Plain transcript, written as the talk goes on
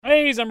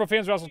Hey, Zombro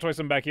fans, Russell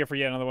Toysman back here for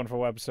yet another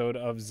wonderful episode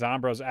of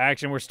Zombros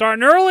Action. We're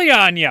starting early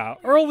on ya,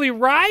 early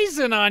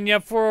rising on ya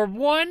for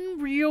one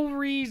real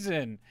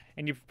reason.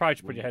 And you probably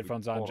should put your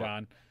headphones on,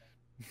 John.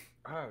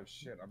 Oh,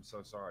 shit, I'm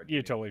so sorry.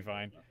 You're totally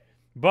fine.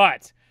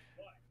 But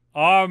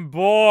our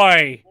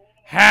boy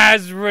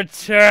has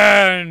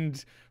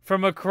returned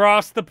from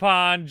across the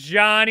pond.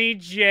 Johnny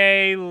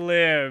J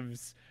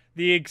lives.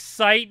 The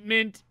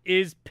excitement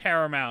is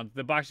paramount.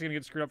 The box is going to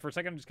get screwed up for a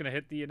second. I'm just going to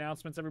hit the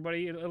announcements,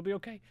 everybody. It'll be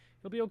okay.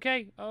 It'll be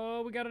okay.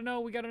 Oh, we got to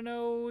know.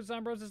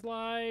 Zombros is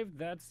live.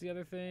 That's the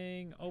other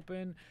thing.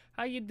 Open.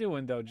 How you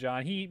doing, though,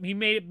 John? He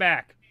made it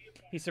back.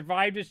 He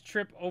survived his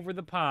trip over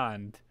the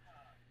pond.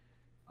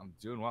 I'm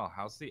doing well.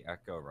 How's the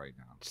echo right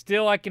now?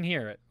 Still, I can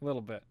hear it a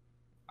little bit.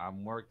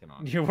 I'm working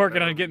on it. You're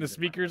working on getting the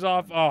speakers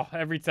off? Oh,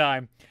 every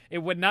time. It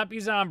would not be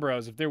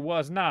Zombros if there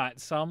was not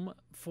some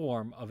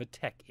form of a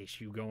tech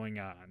issue going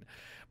on.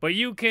 But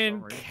you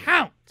can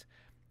count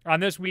on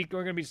this week.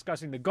 We're going to be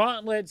discussing the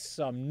Gauntlet,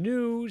 some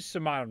news,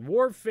 some Modern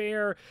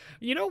Warfare.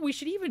 You know, we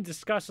should even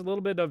discuss a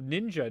little bit of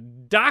Ninja.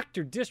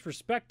 Dr.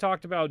 Disrespect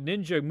talked about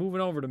Ninja moving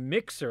over to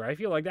Mixer. I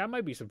feel like that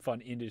might be some fun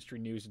industry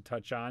news to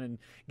touch on and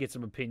get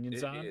some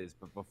opinions on. It is,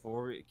 but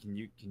before, can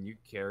you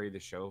carry the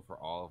show for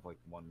all of like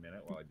 1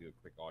 minute while I do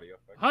a quick audio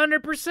effect?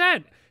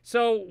 100%.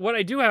 So what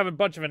I do have a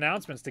bunch of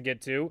announcements to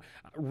get to.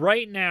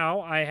 Right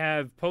now, I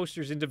have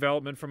posters in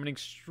development from an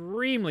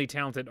extremely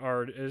talented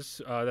artist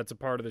that's a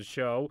part of the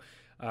show.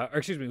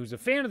 Who's a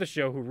fan of the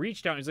show, who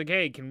reached out and he's like,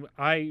 hey, can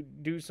I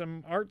do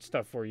some art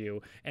stuff for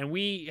you? And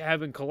we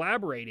have been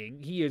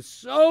collaborating. He is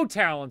so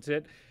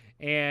talented,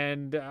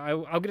 and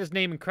I'll get his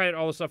name and credit,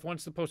 all the stuff.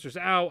 Once the poster's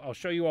out, I'll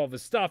show you all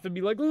this stuff and be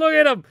like, look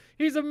at him.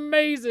 He's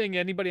amazing.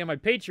 Anybody on my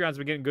Patreon's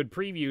been getting good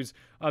previews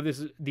of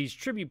these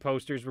tribute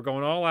posters. We're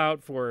going all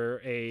out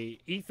for a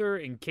Ether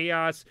and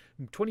Chaos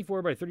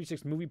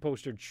 24x36 movie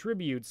poster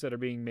tributes that are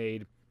being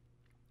made.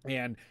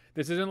 And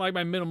this isn't like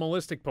my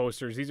minimalistic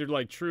posters. These are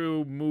like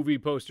true movie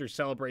poster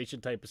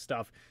celebration type of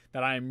stuff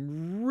that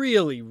I'm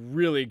really,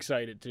 really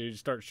excited to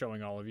start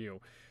showing all of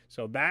you.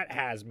 So that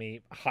has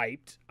me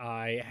hyped.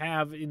 I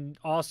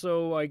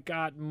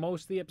got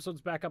most of the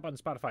episodes back up on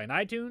Spotify and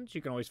iTunes.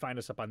 You can always find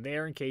us up on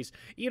there in case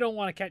you don't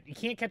want to you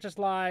can't catch us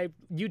live.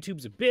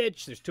 YouTube's a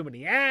bitch. There's too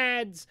many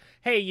ads.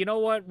 Hey, you know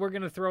what? We're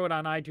going to throw it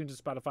on iTunes and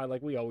Spotify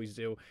like we always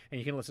do. And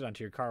you can listen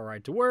onto your car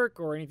ride to work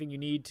or anything you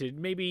need to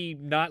maybe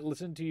not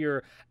listen to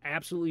your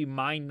absolutely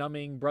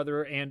mind-numbing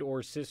brother and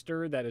or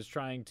sister that is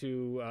trying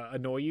to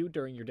annoy you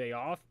during your day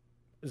off.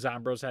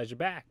 Zombros has your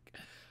back.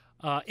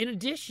 In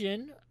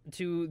addition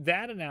to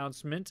that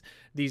announcement,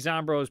 the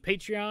Zombros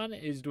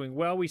Patreon is doing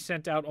well. We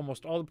sent out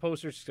almost all the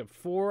posters except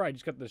 4. I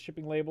just got the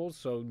shipping labels,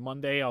 so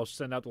Monday I'll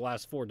send out the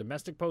last 4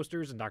 domestic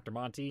posters. And Dr.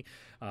 Monty,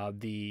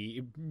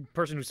 the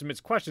person who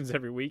submits questions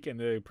every week and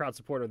the proud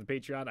supporter of the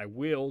Patreon, I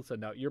will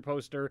send out your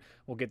poster.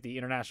 We'll get the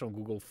international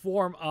Google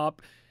form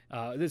up.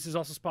 This is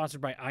also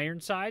sponsored by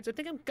Ironsides. I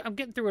think I'm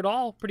getting through it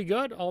all pretty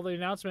good. All the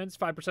announcements,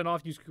 5%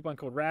 off. Use coupon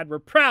code RAD. We're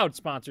proud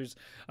sponsors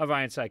of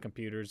Ironside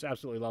Computers.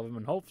 Absolutely love them.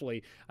 And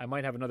hopefully I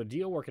might have another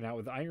deal working out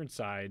with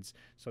Ironsides.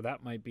 So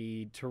that might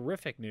be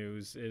terrific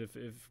news if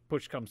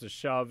push comes to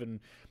shove. And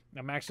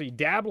I'm actually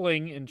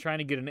dabbling in trying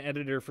to get an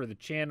editor for the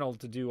channel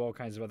to do all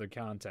kinds of other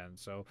content.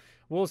 So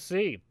we'll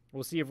see.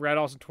 We'll see if Rad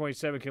Awesome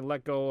 27 can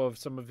let go of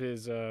some of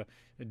his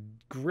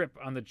grip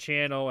on the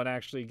channel and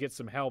actually get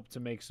some help to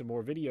make some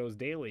more videos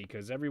daily.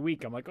 Because every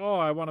week I'm like, oh,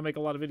 I want to make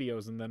a lot of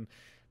videos. And then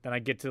I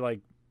get to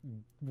like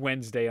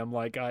Wednesday, I'm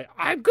like,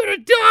 I'm going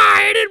to die.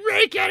 I didn't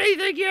make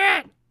anything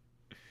yet.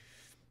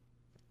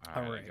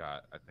 All right.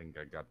 I think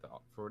I got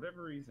for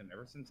whatever reason,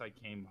 ever since I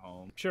came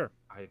home, sure,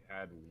 I've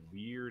had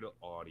weird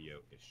audio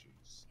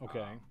issues.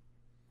 Okay.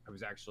 I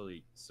was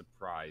actually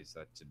surprised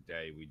that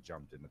today we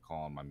jumped in the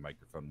call and my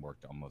microphone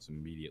worked almost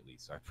immediately,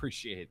 so I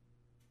appreciate it.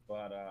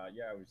 But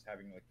yeah, I was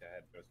having like I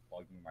was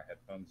plugging my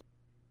headphones,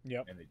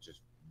 and it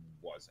just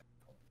wasn't.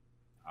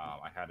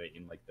 I had it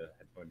in like the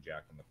headphone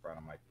jack on the front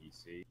of my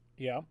PC.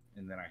 Yeah.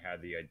 And then I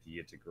had the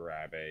idea to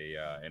grab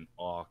an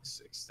aux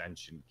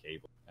extension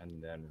cable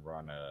and then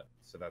run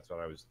so that's what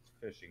I was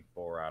fishing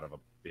for out of a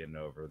bin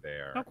over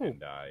there. Oh, cool.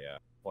 And I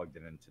plugged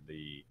it into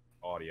the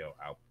audio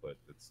output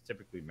that's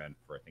typically meant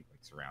for, I think, like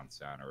surround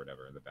sound or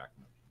whatever in the back of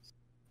my PC.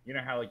 You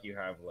know how like you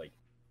have like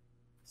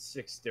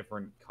 6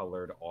 different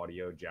colored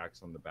audio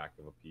jacks on the back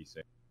of a PC?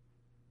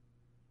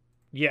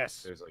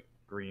 Yes. There's like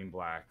green,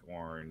 black,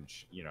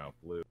 orange,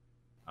 blue.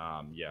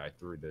 Yeah, I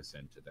threw this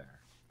into there.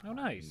 Oh,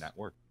 nice. And that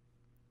worked.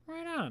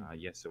 Right on.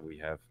 Yes, so we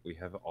have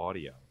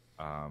audio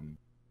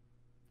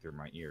through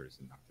my ears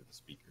and not through the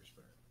speakers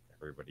for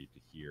everybody to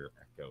hear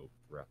echo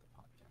throughout the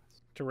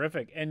podcast.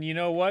 Terrific. And you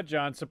know what,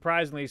 John?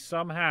 Surprisingly,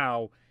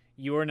 somehow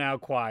you are now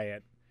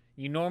quiet.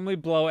 You normally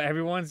blow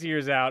everyone's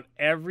ears out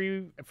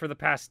for the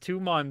past 2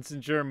 months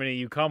in Germany.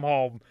 You come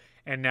home,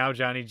 and now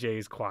Johnny J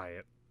is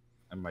quiet.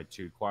 Am I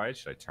too quiet?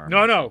 Should I turn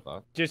myself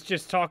up?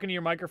 Just talking to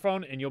your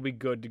microphone, and you'll be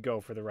good to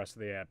go for the rest of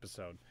the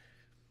episode.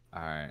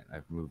 All right.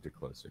 I've moved it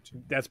closer to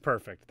me. That's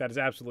perfect. That is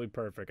absolutely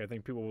perfect. I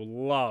think people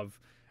will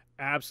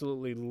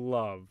absolutely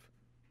love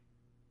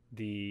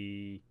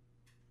the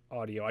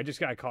audio. I just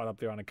got caught up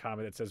there on a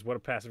comment that says, "What a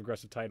passive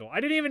aggressive title." I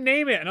didn't even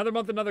name it. Another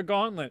month, another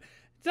gauntlet.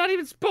 It's not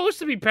even supposed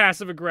to be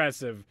passive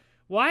aggressive.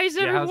 Why is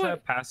everyone? How's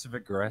that passive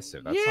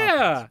aggressive? That's yeah. not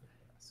passive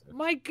aggressive.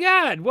 My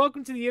God,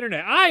 welcome to the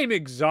internet. I am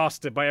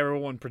exhausted by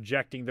everyone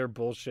projecting their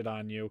bullshit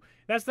on you.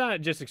 That's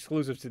not just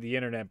exclusive to the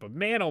internet, but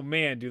man, oh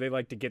man, do they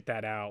like to get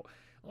that out.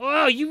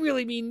 Oh, you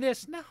really mean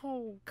this?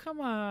 No,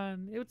 come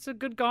on. It's a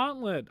good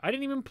gauntlet. I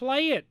didn't even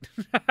play it.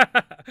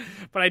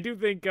 But I do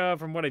think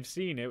from what I've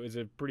seen, it was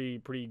a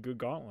pretty good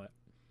gauntlet.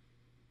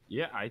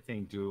 Yeah, I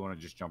think. Do we want to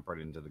just jump right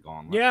into the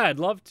gauntlet? Yeah, I'd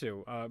love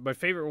to. My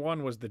favorite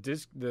one was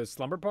the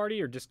slumber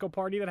party or disco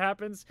party that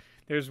happens.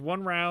 There's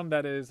one round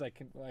that is I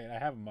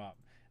have them up.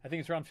 I think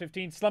it's round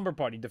 15. Slumber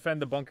party,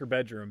 defend the bunker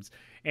bedrooms,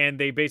 and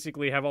they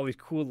basically have all these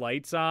cool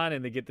lights on,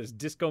 and they get this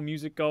disco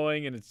music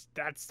going, and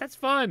that's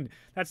fun.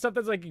 That's stuff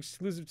that's like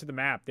exclusive to the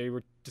map. They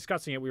were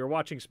discussing it. We were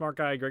watching Smart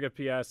Guy, Greg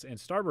FPS, and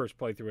Starburst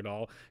play through it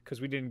all because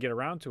we didn't get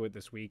around to it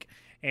this week,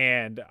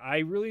 and I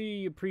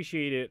really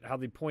appreciated how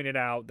they pointed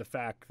out the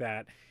fact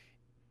that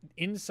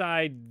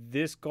inside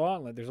this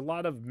gauntlet there's a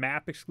lot of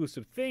map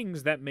exclusive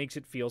things that makes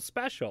it feel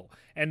special,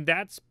 and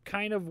that's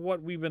kind of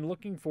what we've been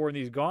looking for in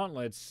these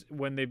gauntlets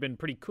when they've been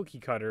pretty cookie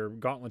cutter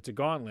gauntlet to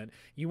gauntlet.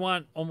 You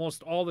want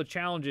almost all the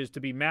challenges to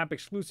be map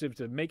exclusive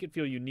to make it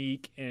feel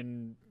unique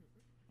and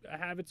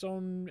have its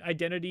own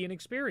identity and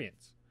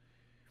experience.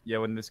 Yeah,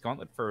 when this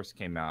gauntlet first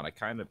came out, I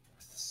kind of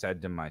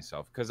said to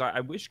myself, because I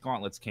wish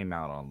gauntlets came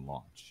out on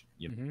launch,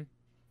 you know.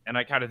 And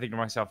I kind of think to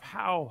myself,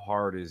 how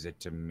hard is it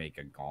to make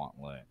a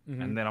gauntlet?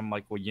 And then I'm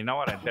like, well, you know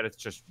what? I bet it's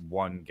just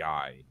one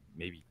guy,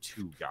 maybe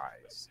two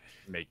guys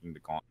making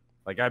the gauntlet.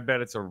 Like, I bet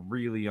it's a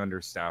really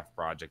understaffed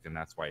project, and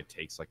that's why it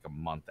takes like a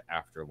month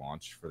after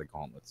launch for the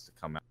gauntlets to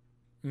come out.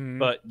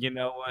 But you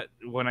know what?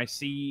 When I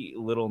see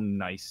little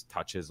nice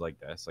touches like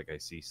this, like I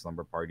see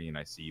Slumber Party and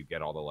I see you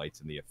get all the lights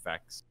and the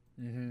effects,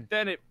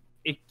 then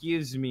it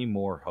gives me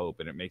more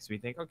hope, and it makes me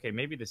think, okay,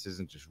 maybe this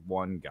isn't just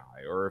one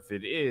guy, or if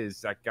it is,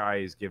 that guy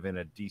is given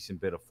a decent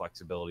bit of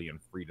flexibility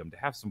and freedom to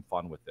have some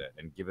fun with it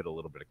and give it a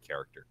little bit of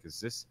character, because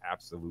this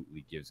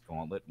absolutely gives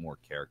Gauntlet more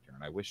character,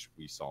 and I wish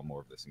we saw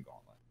more of this in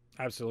Gauntlet.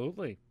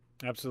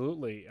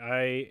 Absolutely.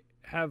 I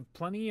have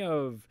plenty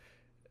of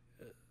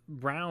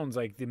rounds,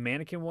 like the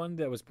mannequin one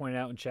that was pointed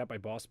out in chat by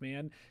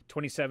Bossman.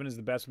 27 is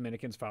the best with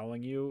mannequins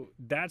following you.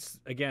 That's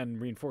again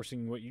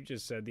reinforcing what you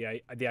just said.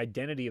 The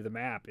identity of the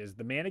map is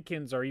the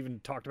mannequins are even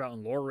talked about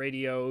in lore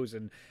radios,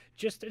 and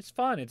just it's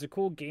fun. It's a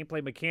cool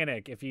gameplay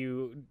mechanic. If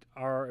you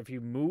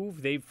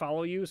move, they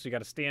follow you, so you got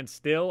to stand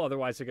still,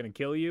 otherwise they're going to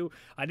kill you.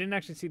 I didn't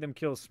actually see them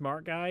kill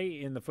Smart Guy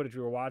in the footage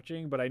we were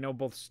watching, but I know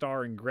both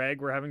Star and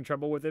Greg were having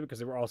trouble with it because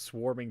they were all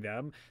swarming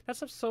them. That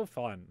stuff's so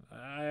fun.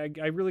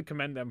 I really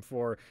commend them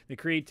for the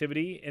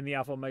creativity in the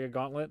Alpha Omega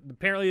Gauntlet.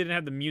 Apparently they didn't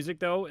have the music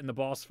though in the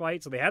boss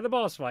fight, so they had the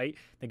boss fight.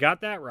 They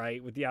got that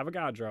right with the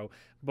Avogadro,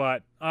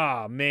 but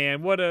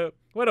man, what a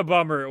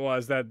bummer it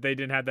was that they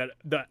didn't have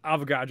the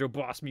Avogadro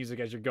boss music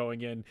as you're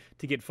going in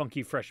to get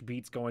funky fresh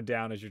beats going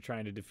down as you're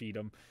trying to defeat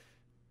them.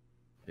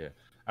 Yeah,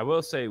 I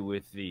will say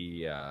with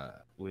the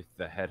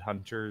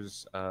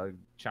Headhunters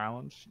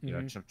challenge, you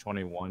know,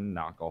 21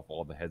 knock off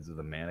all the heads of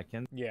the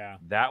mannequin. Yeah,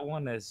 that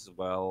one, as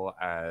well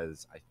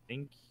as I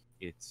think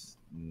it's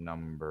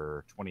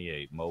number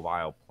 28,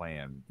 mobile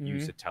plan.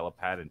 Use a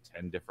telepad in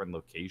 10 different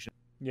locations.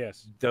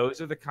 Yes, those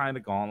are the kind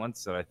of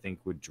gauntlets that I think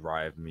would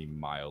drive me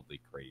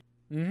mildly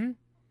crazy.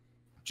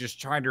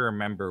 Just trying to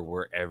remember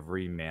where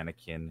every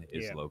mannequin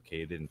is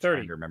located, and 30.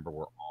 trying to remember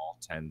where all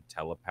 10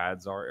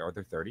 telepads are. Are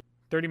there 30?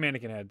 30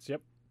 mannequin heads,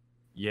 yep.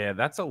 Yeah,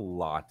 that's a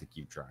lot to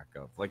keep track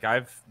of. Like,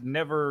 I've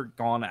never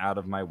gone out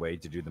of my way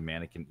to do the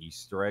mannequin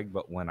Easter egg,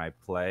 but when I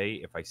play,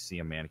 if I see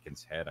a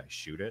mannequin's head, I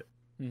shoot it.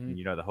 And,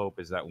 you know, the hope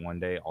is that one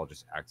day I'll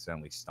just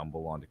accidentally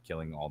stumble onto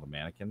killing all the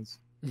mannequins.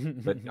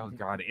 But, oh,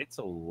 God, it's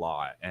a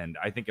lot. And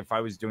I think if I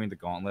was doing the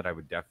gauntlet, I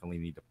would definitely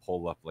need to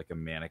pull up, like, a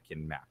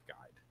mannequin map guide.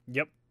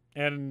 Yep.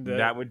 And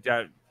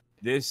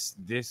this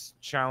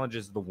challenge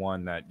is the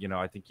one that, you know,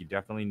 I think you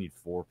definitely need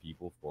 4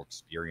 people, 4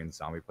 experienced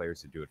zombie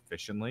players to do it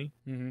efficiently.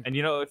 And,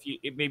 you know,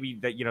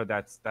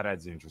 that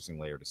adds an interesting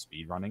layer to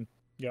speed running.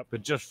 Yep.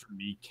 But just for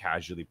me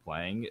casually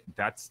playing,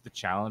 that's the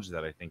challenge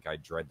that I think I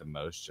dread the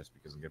most, just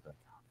because I'm gonna be like,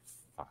 oh,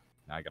 fuck,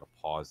 now I gotta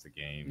pause the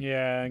game.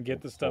 Yeah, and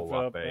get the stuff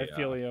up. I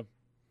feel you.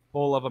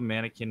 Pull up a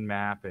mannequin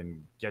map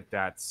and get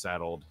that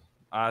settled.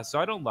 So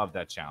I don't love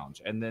that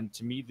challenge. And then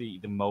to me,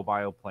 the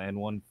mobile plan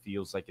one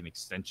feels like an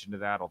extension to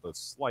that, although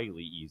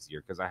slightly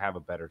easier because I have a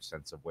better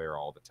sense of where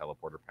all the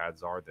teleporter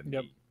pads are than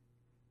me.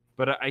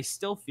 But I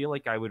still feel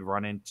like I would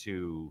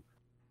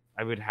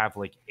have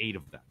like 8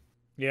 of them.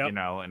 Yeah, you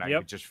know, and I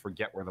would just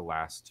forget where the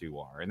last 2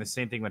 are. And the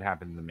same thing would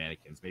happen to the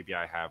mannequins. Maybe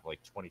I have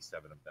like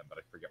 27 of them, but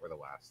I forget where the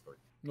last 3.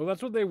 Well,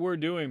 that's what they were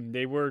doing.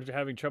 They were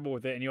having trouble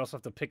with it, and you also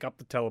have to pick up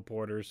the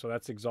teleporters, so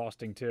that's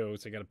exhausting too.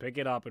 So you got to pick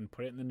it up and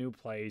put it in the new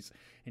place,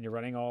 and you're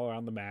running all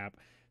around the map.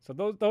 So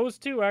those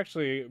 2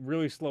 actually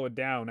really slow it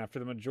down. After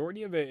the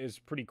majority of it is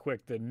pretty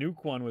quick. The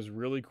nuke one was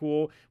really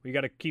cool. We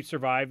got to keep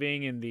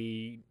surviving in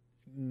the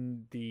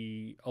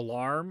the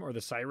alarm or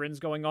the sirens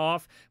going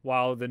off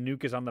while the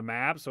nuke is on the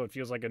map, so it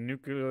feels like a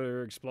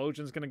nuclear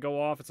explosion is going to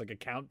go off. It's like a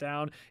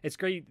countdown. It's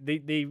great.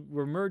 They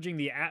were merging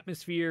the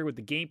atmosphere with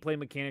the gameplay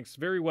mechanics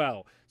very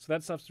well, so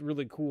that stuff's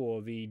really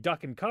cool. The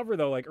duck and cover,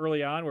 though, like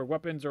early on, where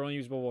weapons are only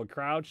usable while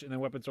crouched and then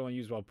weapons are only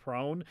used while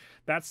prone,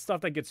 that's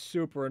stuff that gets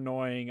super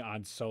annoying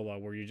on solo,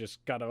 where you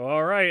just gotta,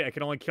 all right, I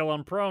can only kill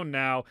on prone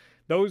now.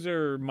 Those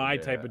are my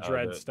type of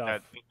dread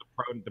stuff.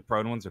 The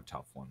prone ones are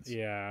tough ones.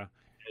 Yeah.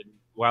 And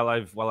while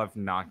I've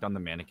knocked on the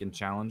mannequin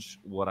challenge,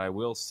 what I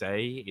will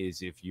say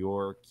is if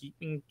you're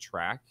keeping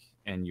track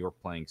and you're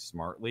playing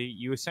smartly,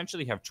 you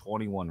essentially have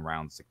 21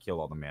 rounds to kill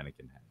all the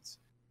mannequin heads.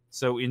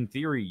 So in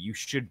theory, you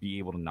should be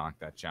able to knock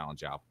that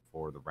challenge out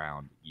before the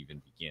round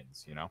even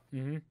begins, you know?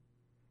 Mm-hmm.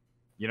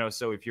 You know,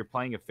 so if you're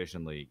playing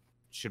efficiently, it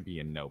should be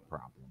a no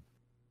problem.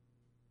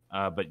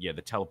 But yeah,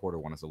 the teleporter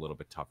one is a little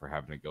bit tougher,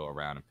 having to go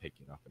around and pick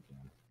it up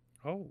again.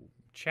 Oh,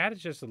 Chad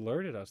has just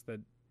alerted us that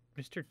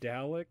Mr.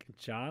 Dalek,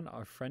 John,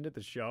 our friend at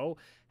the show,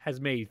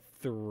 has made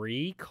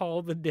 3 Call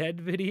of the Dead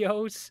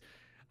videos.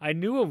 I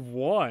knew of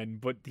one,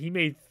 but he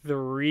made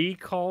 3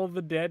 Call of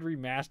the Dead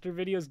remaster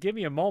videos. Give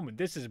me a moment.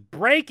 This is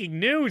breaking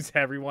news,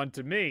 everyone,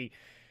 to me.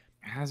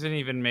 Hasn't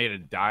even made a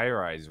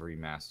Diarize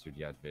remastered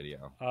yet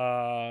video.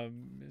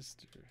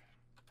 Mr.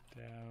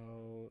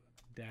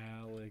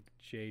 Dalek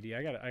JD.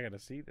 I gotta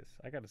see this.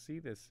 I gotta see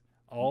this.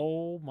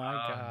 Oh my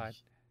god.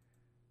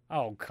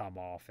 Oh, come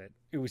off it.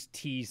 It was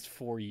teased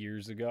 4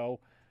 years ago.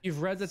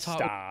 You've read the top.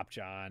 Stop,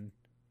 John.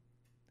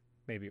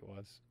 Maybe it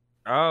was.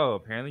 Oh,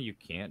 apparently you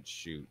can't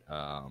shoot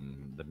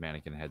the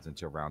mannequin heads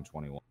until round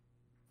 21.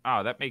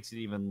 Oh, that makes it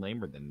even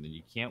lamer then.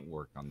 You can't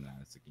work on that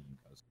as the game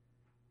goes.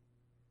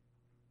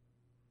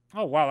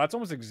 Oh, wow. That's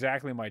almost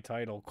exactly my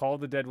title. Call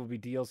of the Dead will be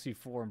DLC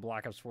 4 and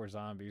Black Ops 4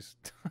 Zombies.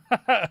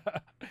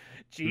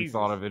 Jesus. You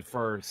thought of it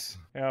first.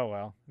 Oh,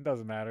 well. It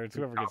doesn't matter. It's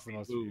whoever gets the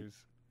most views.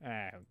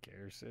 Who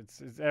cares?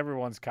 It's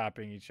everyone's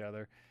copying each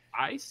other.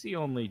 I see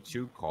only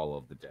 2 Call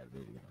of the Dead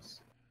videos.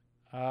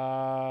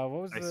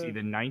 What was I see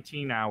the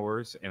 19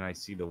 hours and I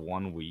see the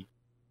 1 week.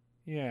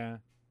 Yeah.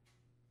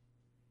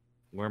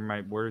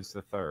 Where's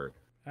the third?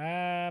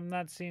 I'm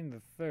not seeing the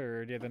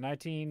third. Yeah, the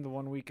 19, the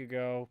 1 week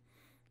ago.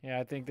 Yeah,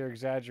 I think they're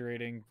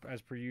exaggerating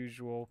as per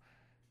usual.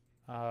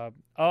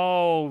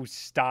 Oh,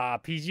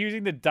 stop. He's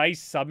using the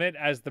DICE Summit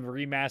as the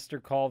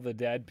remaster Call of the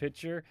Dead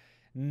picture.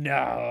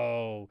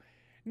 No.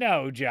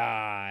 No,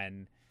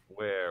 John.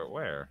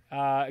 Where?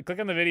 Click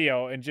on the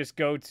video and just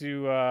go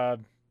to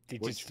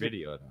which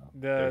video though?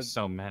 There's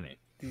so many.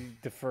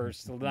 The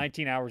first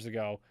 19 hours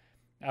ago.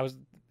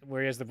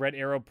 Where he has the red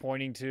arrow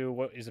pointing to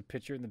what is a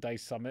picture in the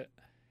DICE Summit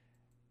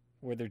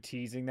where they're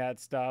teasing that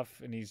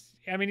stuff, and he's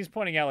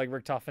pointing out like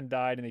Richtofen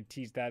died and they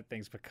teased that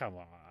things, but come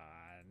on,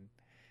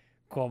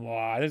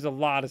 there's a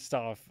lot of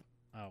stuff.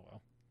 Oh well,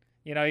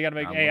 you know, you gotta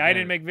make. I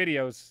didn't make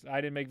videos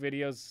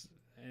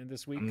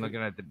this week. I'm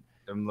looking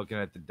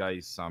at the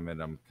DICE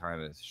Summit. I'm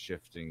kind of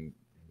shifting.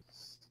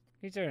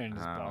 He's turning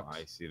his box.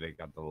 I see they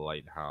got the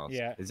lighthouse.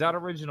 Yeah, is that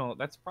original?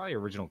 That's probably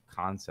original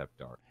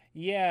concept art.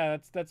 Yeah,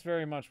 that's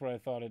very much what I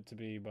thought it to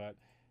be, but.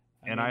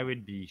 I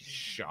would be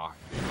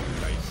shocked if the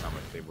DICE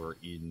Summit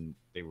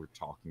they were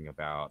talking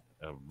about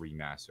a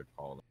remastered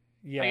Call of Duty.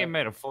 Yeah. I think it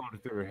might have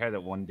floated through her head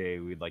that one day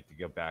we'd like to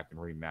go back and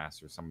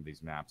remaster some of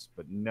these maps,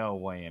 but no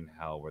way in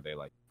hell were they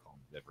like Call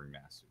of Duty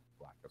remastered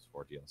Black Ops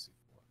 4 DLC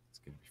 4. It's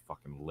gonna be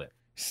fucking lit.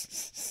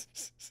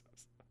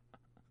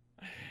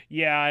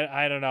 Yeah,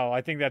 I don't know. I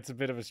think that's a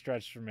bit of a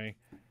stretch for me.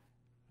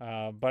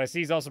 But I see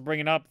he's also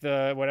bringing up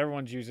what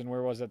everyone's using.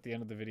 Where was it at the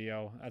end of the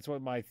video? That's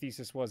what my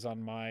thesis was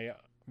on my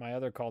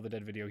other Call of the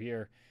Dead video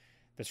here.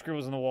 The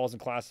scribbles on the walls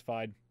and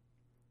classified.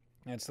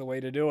 That's the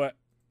way to do it.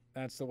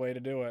 That's the way to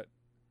do it.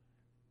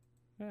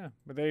 Yeah,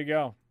 but there you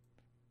go.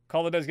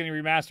 Call of the Dead's getting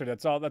remastered.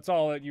 That's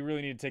all that you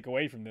really need to take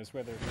away from this.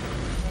 Whether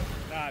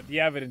or not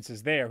the evidence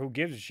is there, who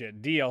gives a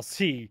shit?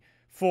 DLC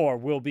 4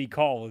 will be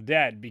Call of the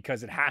Dead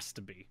because it has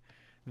to be.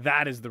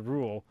 That is the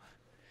rule.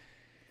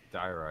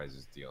 Diarize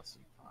is DLC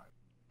 5.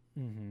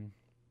 Mm-hmm.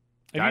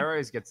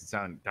 Diarize gets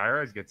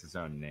its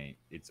own name,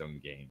 its own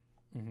game.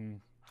 Mm-hmm.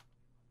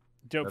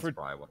 For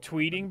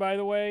tweeting, by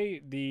the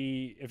way,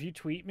 if you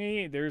tweet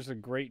me, there's a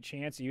great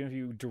chance, even if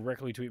you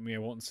directly tweet me, I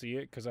won't see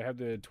it because I have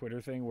the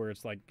Twitter thing where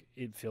it's like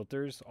it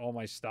filters all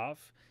my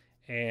stuff,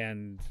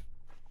 and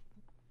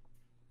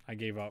I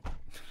gave up.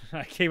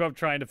 I gave up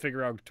trying to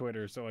figure out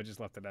Twitter, so I just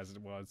left it as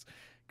it was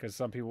because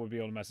some people would be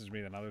able to message me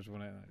than others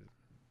wouldn't.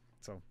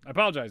 So I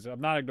apologize. I'm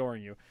not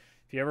ignoring you.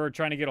 If you're ever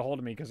trying to get a hold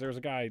of me, because there was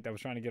a guy that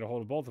was trying to get a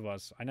hold of both of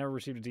us, I never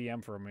received a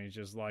DM from him. He's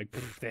just like,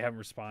 they haven't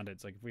responded.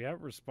 It's like, if we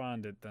haven't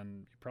responded,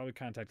 then you probably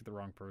contacted the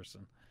wrong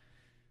person.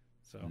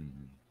 So,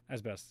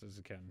 as best as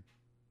it can.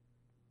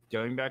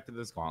 Going back to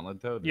this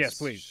Gauntlet, though, yes,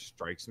 please.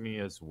 Strikes me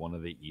as one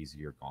of the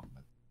easier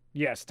Gauntlets.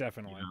 Yes,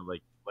 definitely. You know,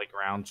 like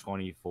round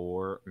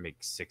 24, make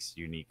 6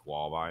 unique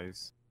wall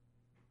buys.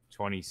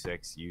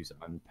 26, use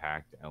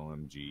unpacked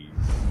LMGs.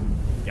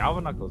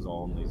 Galvanickle's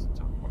only is a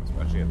tough one,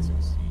 especially at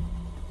 16.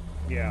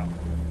 Yeah.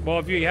 Well,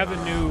 if you have the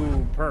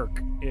new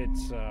perk,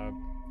 it's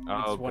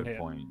good one hit.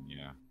 point.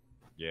 Yeah.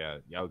 Yeah,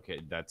 yeah,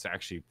 okay. That's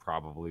actually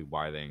probably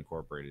why they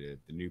incorporated it.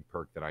 The new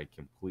perk that I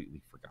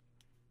completely forgot.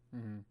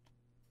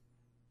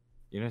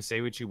 Mm-hmm.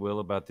 Say what you will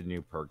about the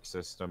new perk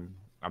system.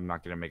 I'm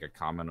not going to make a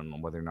comment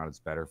on whether or not it's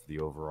better for the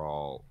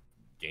overall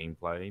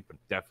gameplay, but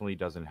it definitely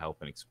doesn't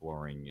help in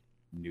exploring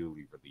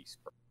newly released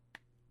perks.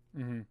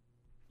 Mm-hmm.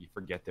 You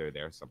forget they're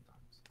there sometimes.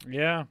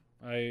 Yeah,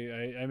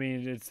 I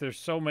mean, there's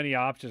so many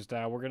options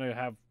now. We're gonna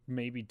have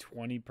maybe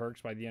 20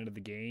 perks by the end of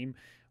the game,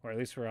 or at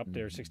least we're up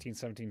there, 16,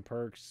 17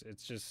 perks.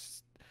 It's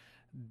just,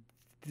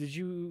 do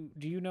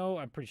you know?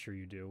 I'm pretty sure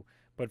you do.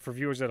 But for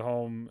viewers at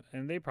home,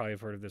 and they probably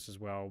have heard of this as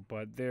well,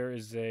 but there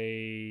is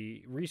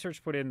a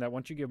research put in that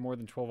once you give more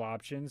than 12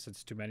 options,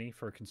 it's too many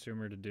for a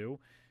consumer to do.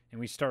 And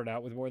we started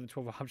out with more than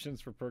 12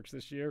 options for perks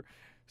this year.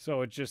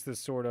 So it's just this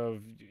sort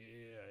of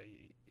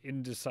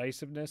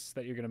indecisiveness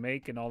that you're going to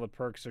make, and all the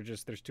perks are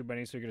just, there's too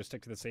many, so you're going to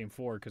stick to the same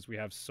four because we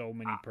have so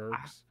many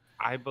perks.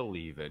 I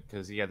believe it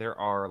because yeah, there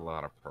are a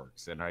lot of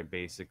perks, and I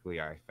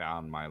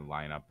found my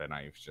lineup and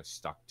I've just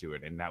stuck to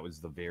it, and that was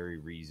the very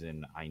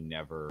reason I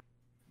never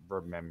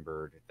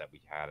remembered that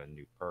we had a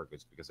new perk,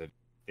 was because I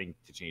think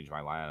to change my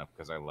lineup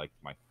because I liked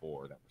my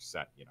four that were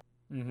set,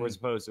 Whereas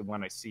opposed to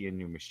when I see a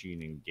new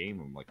machine in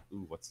game, I'm like,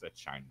 ooh, what's that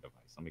shiny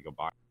device? Let me go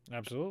buy it.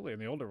 Absolutely,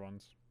 and the older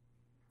ones.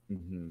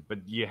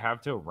 But you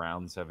have to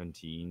round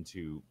 17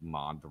 to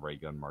mod the ray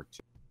gun Mark II,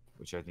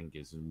 which I think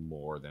is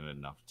more than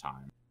enough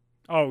time.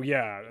 Oh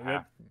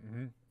yeah,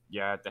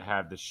 you have to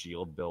have the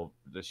shield built.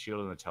 The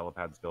shield and the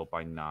telepads built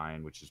by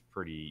 9, which is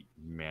pretty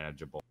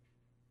manageable.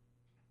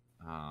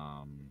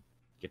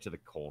 Get to the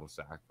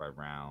cul-de-sac by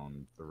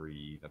round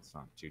 3. That's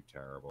not too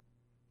terrible.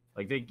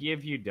 Like, they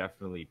give you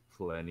definitely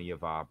plenty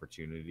of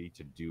opportunity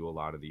to do a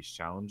lot of these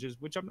challenges,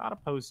 which I'm not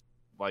opposed to.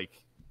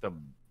 Like, the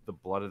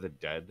Blood of the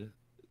Dead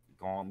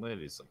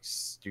Gauntlet is, like,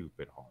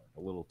 stupid hard.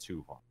 A little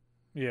too hard.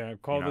 Yeah,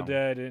 Call of the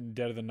Dead and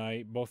Dead of the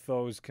Night, both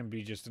those can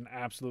be just an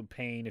absolute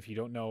pain if you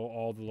don't know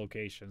all the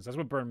locations. That's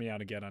what burned me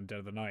out again on Dead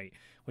of the Night.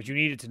 What you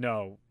needed to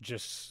know,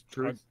 just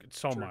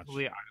so much.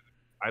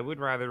 I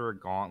would rather a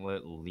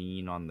Gauntlet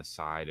lean on the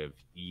side of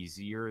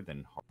easier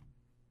than hard.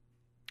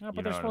 Yeah,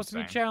 but they're supposed to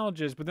be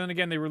challenges. But then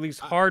again, they release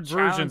hard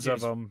versions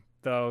of them,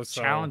 though.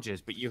 So. Challenges,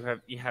 but you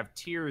have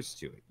tiers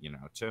to it,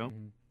 too.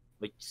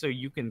 Like, so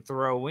you can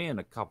throw in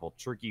a couple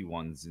tricky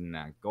ones in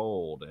that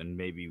gold and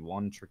maybe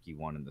one tricky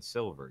one in the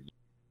silver.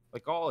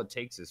 Like, all it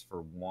takes is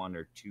for 1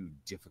 or 2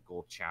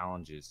 difficult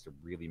challenges to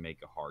really make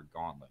a hard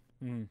gauntlet.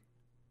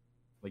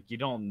 Like, you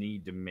don't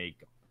need to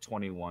make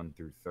 21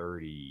 through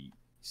 30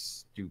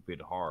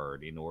 stupid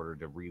hard in order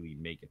to really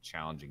make a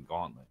challenging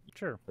gauntlet.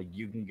 Sure. Like,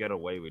 you can get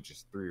away with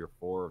just 3 or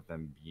 4 of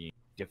them being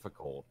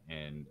difficult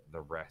and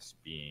the rest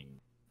being,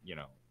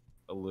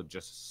 a little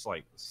just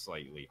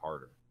slightly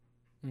harder.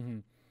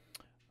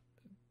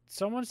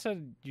 Someone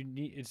said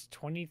it's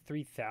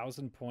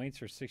 23,000 points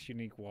for 6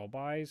 unique wall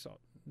buys.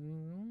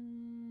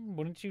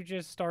 Wouldn't you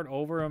just start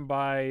over and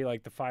buy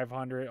like the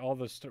 500, all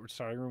the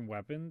starting room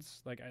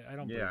weapons? Like, I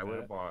don't. Yeah, I would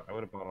have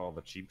bought all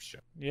the cheap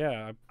shit.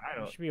 Yeah,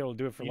 you should be able to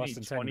do it for less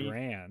than 10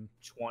 grand.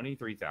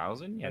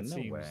 23,000? Yeah, no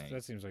way.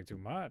 That seems like too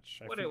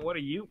much. What are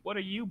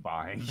you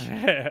buying?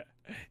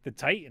 The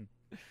Titan.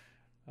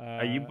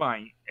 Are you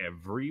buying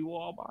every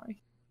wall buy?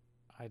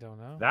 I don't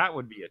know. That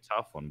would be a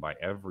tough one by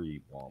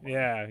every wall buy.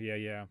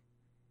 Yeah.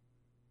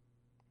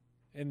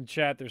 In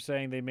chat, they're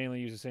saying they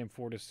mainly use the same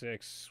 4 to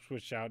 6,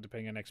 switch out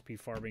depending on XP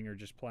farming or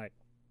just play.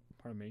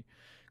 Pardon me.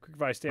 Quick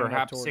advice,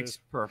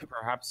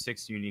 perhaps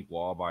 6 unique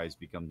wall buys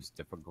becomes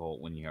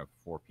difficult when you have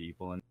 4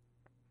 people in.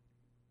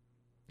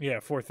 Yeah,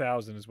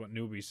 4,000 is what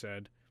Newbie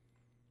said.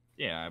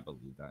 Yeah, I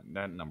believe that.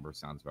 That number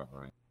sounds about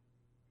right.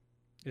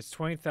 It's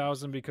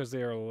 20,000 because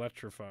they are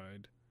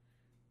electrified.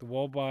 The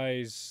wall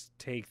buys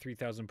take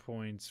 3,000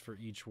 points for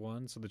each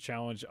one, so the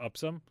challenge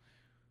ups them.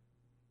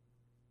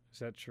 Is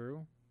that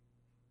true?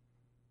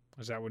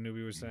 Is that what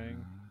Newbie was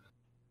saying?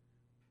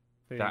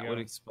 That would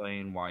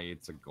explain why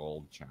it's a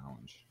gold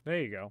challenge.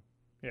 There you go.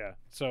 Yeah.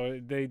 So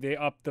they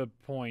up the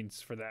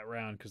points for that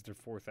round because they're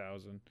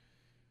 4,000.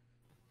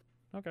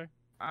 Okay.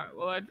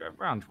 Well, at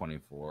round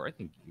 24, I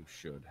think you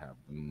should have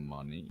the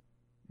money.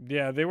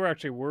 Yeah, they were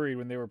actually worried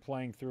when they were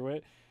playing through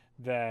it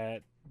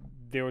that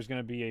there was going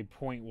to be a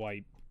point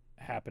wipe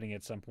happening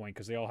at some point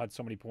because they all had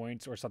so many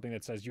points, or something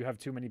that says you have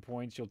too many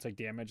points, you'll take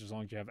damage as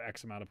long as you have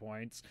X amount of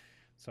points.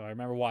 So I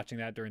remember watching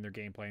that during their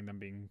gameplay and them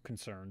being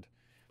concerned.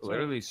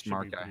 Literally,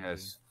 Smart Guy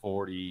has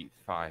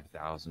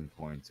 45,000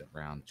 points at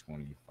round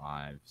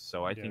 25,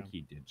 so I think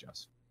he did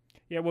just.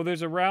 Yeah, well,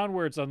 there's a round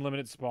where it's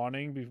unlimited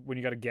spawning when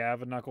you got a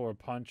Gav, a Knuckle, or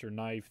Punch, or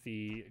Knife.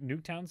 The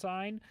Nuketown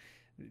sign,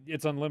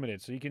 it's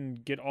unlimited, so you can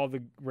get all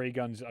the ray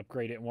guns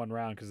upgraded in one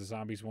round because the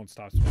zombies won't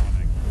stop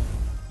spawning.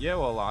 Yeah,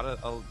 well, a lot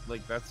of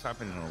that's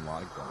happening in a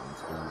lot of guns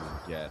where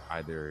you get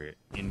either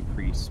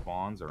increased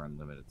spawns or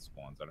unlimited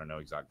spawns. I don't know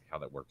exactly how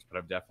that works, but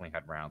I've definitely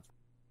had rounds.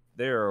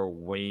 There are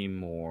way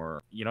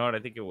more. You know what? I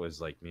think it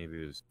was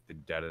maybe it was the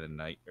Dead of the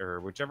Night or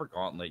whichever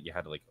gauntlet you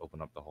had to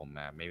open up the whole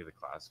map. Maybe the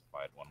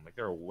classified one.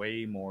 There are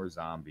way more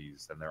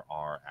zombies than there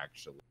are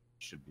actually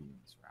should be in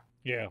this round.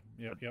 Yeah,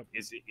 yep.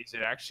 Is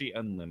it actually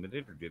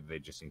unlimited, or did they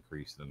just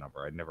increase the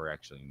number? I never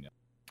actually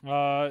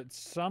know.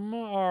 Some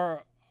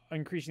are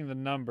increasing the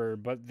number,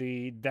 but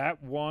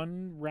that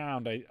one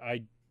round it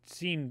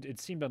seemed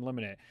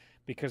unlimited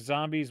because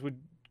zombies would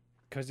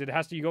because it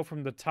has to go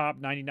from the top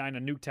 99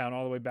 on Nuketown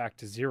all the way back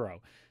to 0.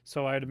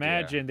 So I'd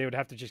imagine they would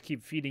have to just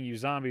keep feeding you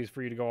zombies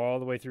for you to go all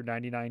the way through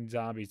 99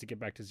 zombies to get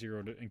back to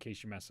 0 in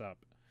case you mess up.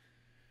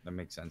 That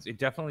makes sense. It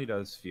definitely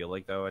does feel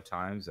like, though, at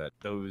times that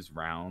those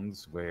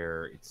rounds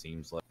where it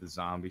seems like the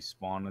zombie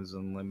spawn is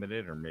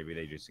unlimited, or maybe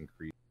they just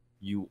increase,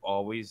 you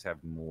always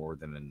have more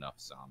than enough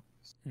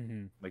zombies.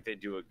 Mm-hmm. Like, they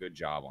do a good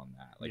job on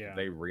that. Like, if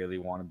they really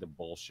wanted to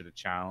bullshit a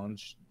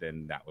challenge,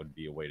 then that would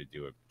be a way to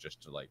do it,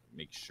 just to, like,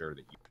 make sure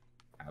that you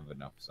have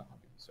enough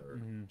zombies, or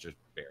just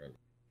barely.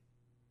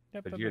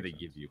 Yep, but here they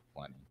give you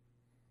plenty.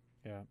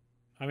 Yeah.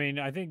 I mean,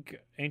 I think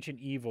Ancient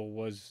Evil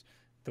was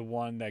the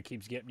one that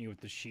keeps getting me with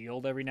the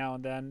shield every now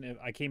and then.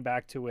 I came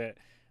back to it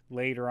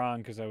later on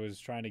because I was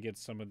trying to get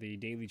some of the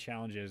daily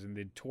challenges, and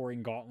the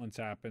touring gauntlets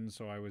happened,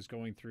 so I was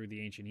going through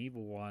the Ancient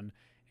Evil one,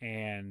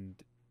 and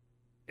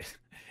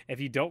if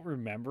you don't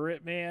remember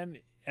it, man,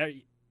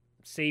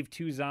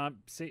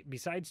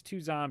 besides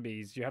 2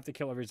 zombies, you have to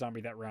kill every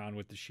zombie that round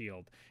with the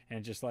shield,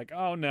 and just like,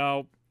 oh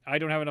no, I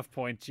don't have enough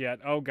points yet.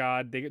 Oh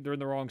god, they're in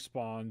the wrong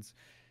spawns.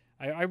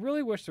 I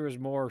really wish there was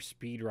more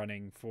speed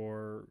running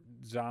for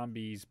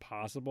zombies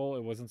possible.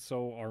 It wasn't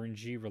so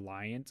RNG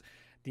reliant.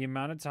 The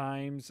amount of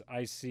times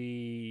I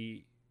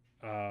see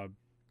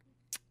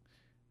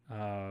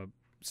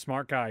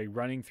smart guy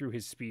running through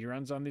his speed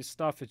runs on this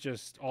stuff, it's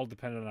just all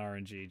dependent on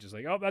RNG. Just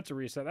like, oh, that's a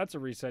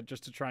reset,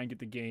 just to try and get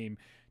the game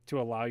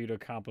to allow you to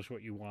accomplish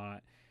what you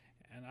want.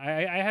 And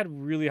I had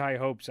really high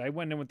hopes. I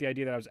went in with the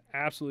idea that I was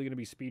absolutely going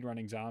to be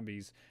speedrunning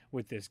zombies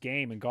with this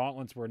game. And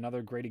Gauntlets were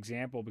another great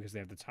example because they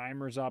have the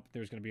timers up.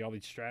 There's going to be all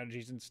these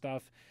strategies and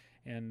stuff.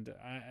 And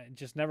I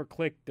just never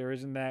clicked. There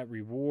isn't that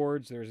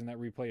rewards. There isn't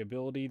that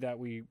replayability that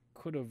we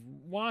could have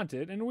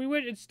wanted. And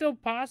it's still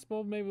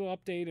possible. Maybe we'll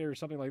update it or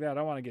something like that. I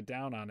don't want to get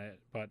down on it.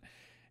 But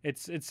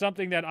it's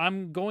something that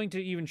I'm going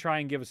to even try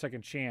and give a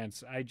second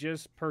chance. I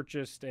just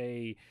purchased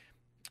a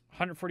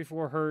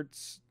 144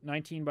 hertz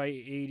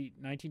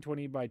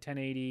 1920 by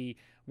 1080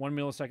 1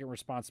 millisecond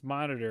response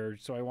monitor,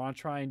 so I want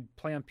to try and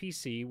play on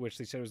PC, which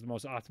they said was the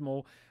most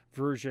optimal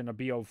version of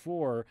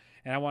BO4,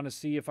 and I want to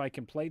see if I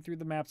can play through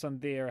the maps on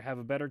there, have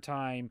a better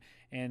time,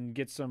 and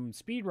get some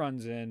speed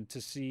runs in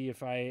to see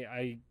if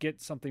I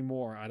get something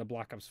more out of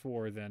Black Ops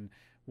 4 than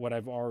what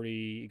I've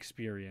already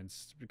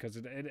experienced, because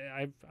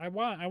I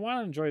want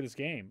to enjoy this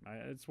game.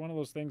 It's one of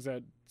those things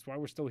that's why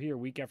we're still here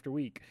week after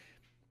week.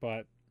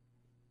 But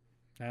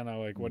I don't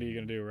know, like, what are you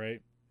going to do,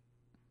 right?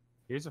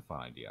 Here's a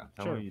fun idea.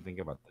 Tell me what you think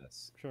about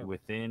this. Sure.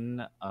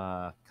 Within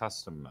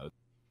custom mode,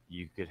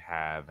 you could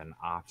have an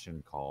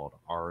option called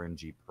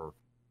RNG Perfect,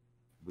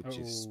 which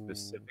is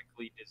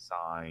specifically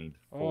designed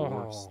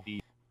for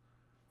speed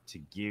to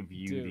give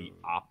you the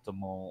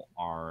optimal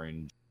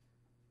RNG.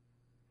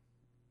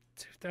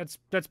 Dude,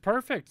 that's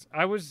perfect.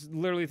 I was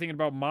literally thinking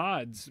about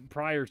mods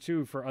prior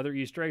to for other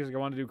Easter eggs. Like, I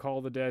wanted to do Call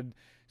of the Dead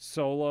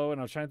solo,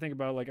 and I was trying to think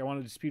about, like, I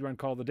wanted to speedrun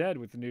Call of the Dead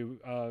with the new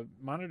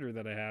monitor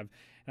that I have.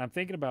 And I'm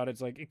thinking about it.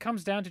 It's like, it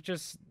comes down to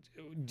just,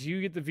 do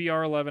you get the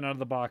VR11 out of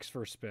the box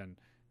first spin?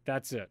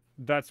 That's it.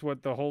 That's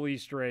what the whole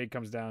Easter egg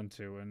comes down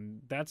to,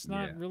 and that's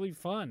not really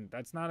fun.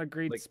 That's not a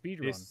great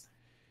speedrun.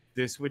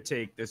 This would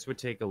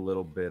take a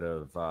little bit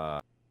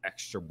of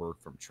extra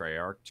work from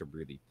Treyarch to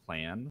really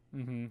plan,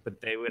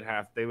 but they would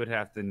have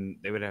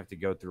to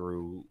go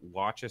through,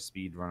 watch a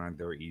speedrun on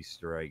their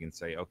Easter egg, and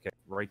say, okay,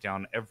 write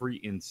down every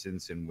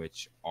instance in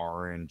which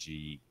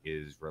RNG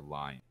is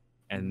reliant,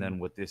 and then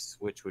what this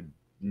switch would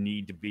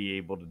need to be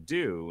able to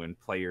do, and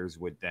players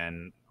would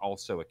then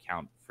also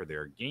account for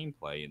their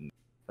gameplay. And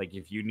like,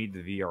 if you need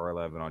the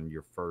VR11 on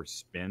your first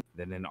spin,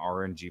 then in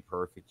RNG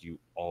Perfect you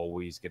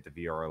always get the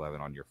VR11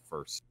 on your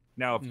first.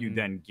 Now, if you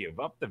then give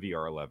up the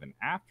VR11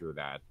 after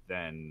that,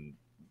 then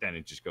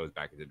it just goes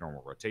back into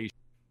normal rotation.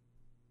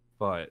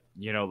 But,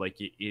 you know, like,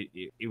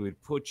 it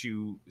would put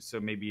you, so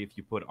maybe if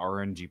you put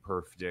RNG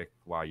Perfect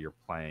while you're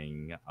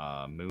playing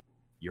Moon,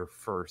 your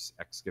first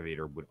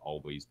excavator would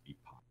always be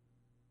pop,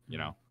 you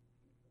know?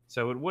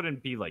 So it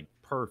wouldn't be like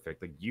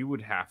perfect. Like, you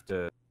would have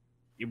to,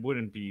 it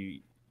wouldn't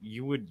be,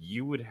 you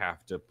would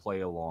have to play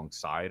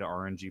alongside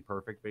RNG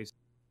Perfect, basically.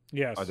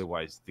 Yes.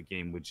 Otherwise, the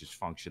game would just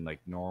function like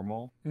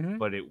normal.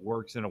 But it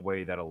works in a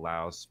way that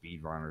allows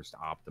speedrunners to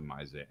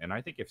optimize it. And I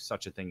think if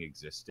such a thing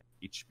existed,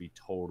 it should be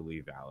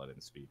totally valid in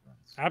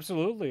speedruns.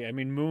 Absolutely. I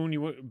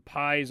mean,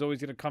 Pi is always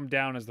going to come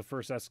down as the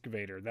first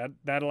excavator.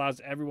 That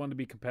allows everyone to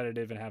be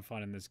competitive and have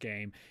fun in this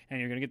game. And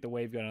you're going to get the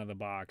wave gun out of the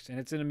box. And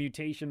it's in a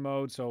mutation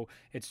mode, so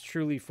it's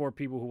truly for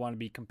people who want to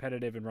be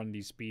competitive and run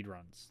these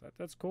speedruns.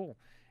 That's cool.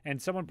 And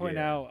someone pointed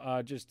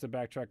out, just to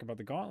backtrack about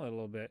the Gauntlet a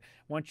little bit,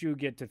 once you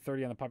get to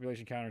 30 on the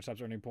population counter, it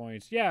stops earning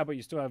points. Yeah, but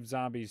you still have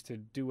zombies to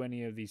do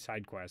any of these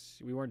side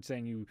quests. We weren't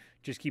saying you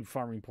just keep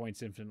farming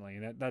points infinitely.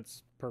 And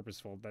that's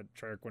purposeful. That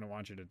Treyarch wouldn't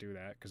want you to do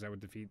that, because that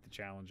would defeat the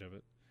challenge of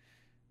it.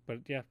 But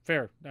yeah,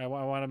 fair. I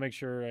want to make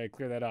sure I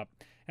clear that up.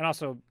 And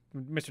also,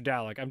 Mr.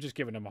 Dalek, I'm just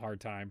giving him a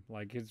hard time.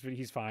 Like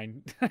he's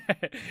fine.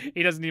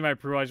 He doesn't need my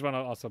approval. I just want to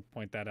also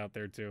point that out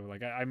there too.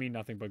 Like I mean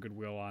nothing but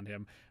goodwill on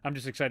him. I'm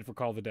just excited for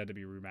Call of the Dead to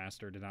be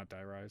remastered and not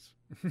Die Rise.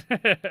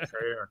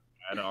 Fair.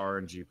 Add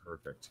RNG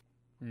perfect.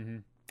 Mm-hmm.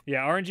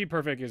 Yeah, RNG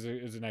perfect is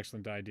an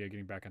excellent idea.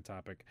 Getting back on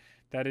topic,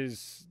 that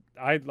is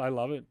I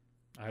love it.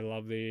 I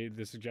love the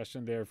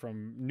suggestion there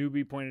from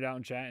Newbie pointed out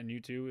in chat and you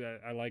too.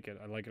 I like it.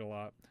 I like it a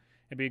lot.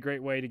 It'd be a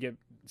great way to get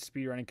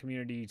speedrunning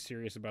community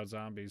serious about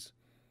zombies.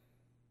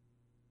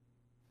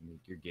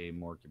 Make your game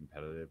more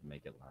competitive,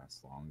 make it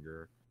last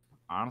longer.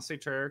 Honestly,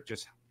 Treyarch,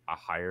 just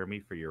hire me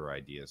for your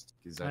ideas.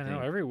 Because I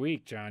know every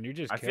week, John, you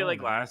just. I feel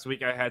like last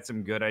week I had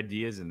some good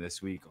ideas, and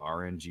this week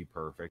RNG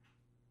perfect.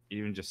 It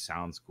even just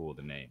sounds cool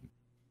to name.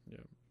 Yeah.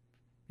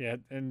 Yeah,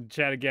 and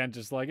chat again,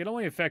 just like it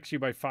only affects you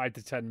by 5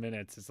 to 10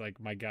 minutes. It's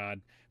like, my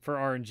God, for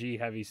RNG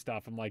heavy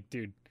stuff. I'm like,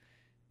 dude.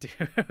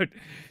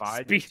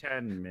 5 to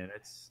 10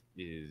 minutes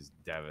is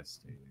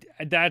devastating.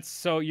 That's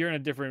so you're in a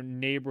different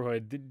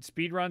neighborhood. The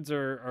speedruns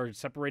are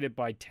separated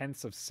by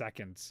tenths of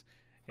seconds.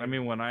 I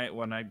mean, when I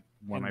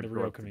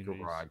broke the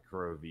Garage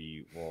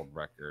Crovy world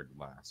record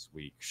last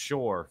week,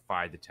 sure,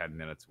 5 to 10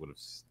 minutes would have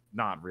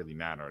not really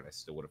mattered. I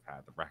still would have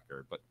had the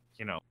record, but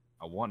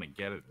I want to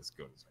get it as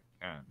good as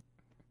I can.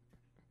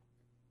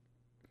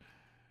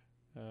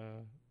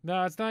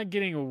 No, it's not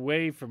getting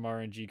away from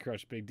RNG,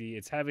 Crush Big D.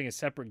 It's having a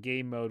separate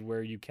game mode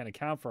where you can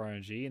account for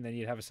RNG, and then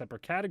you'd have a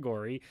separate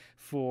category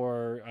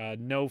for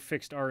no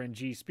fixed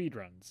RNG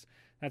speedruns.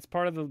 That's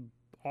part of the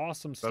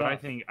awesome stuff. But I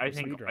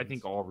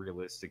think all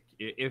realistic.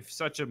 If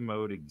such a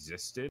mode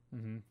existed,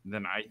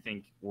 then I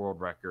think world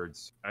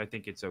records. I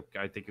think it's okay.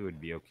 I think it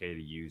would be okay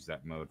to use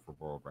that mode for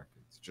world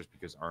records, just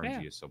because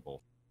RNG is so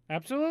bull.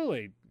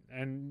 Absolutely.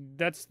 And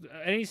that's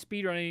any serious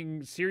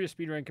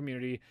speedrunning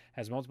community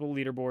has multiple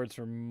leaderboards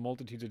for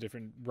multitudes of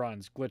different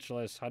runs,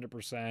 glitchless,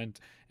 100%,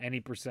 any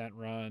percent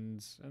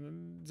runs,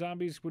 and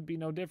zombies would be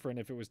no different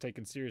if it was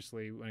taken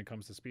seriously when it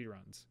comes to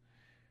speedruns.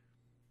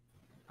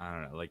 I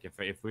don't know. Like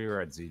if we were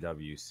at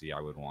ZWC,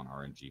 I would want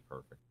RNG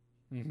perfect.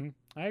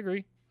 I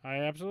agree. I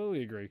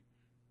absolutely agree.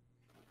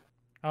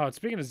 Oh, and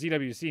speaking of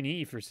ZWC and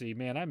E4C,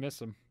 man, I miss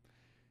him.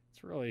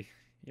 It's really,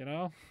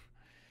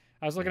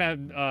 I was looking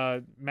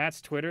at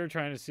Matt's Twitter,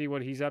 trying to see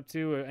what he's up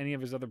to, any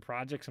of his other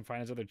projects, and find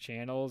his other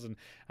channels. And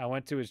I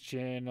went to his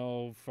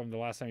channel from the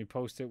last time he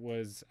posted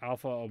was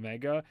Alpha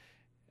Omega.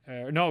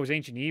 No, it was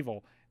Ancient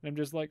Evil. And I'm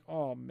just like,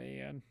 oh,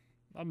 man,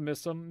 I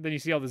miss him. Then you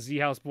see all the Z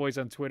House boys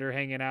on Twitter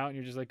hanging out, and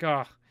you're just like,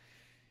 oh,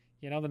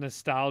 the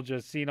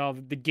nostalgia, seeing all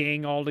the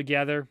gang all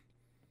together.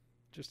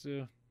 Just,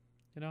 it's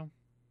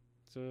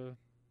a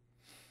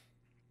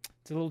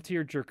little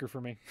tearjerker for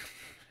me.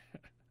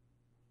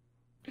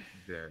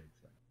 Very.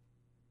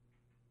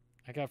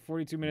 I got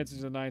 42 minutes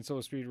into the 9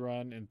 solo speed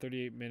run and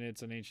 38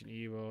 minutes on Ancient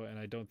Evil, and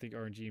I don't think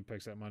RNG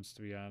impacts that much,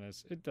 to be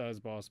honest. It does,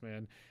 boss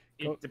man.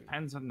 It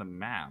depends on the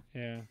map.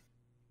 Yeah,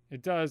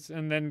 it does.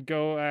 And then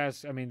go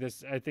ask. I mean,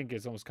 this I think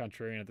is almost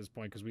contrarian at this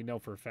point because we know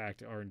for a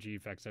fact RNG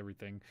affects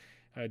everything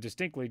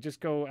distinctly. Just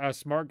go ask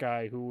Smart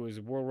Guy, who was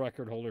a world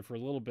record holder for a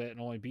little bit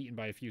and only beaten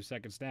by a few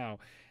seconds now.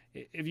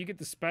 If you get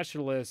the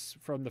specialists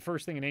from the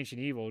first thing in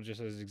Ancient Evil, just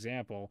as an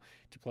example,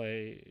 to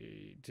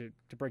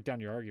break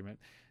down your argument.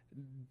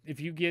 If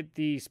you get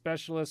the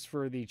specialists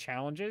for the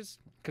challenges,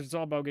 because it's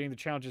all about getting the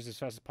challenges as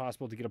fast as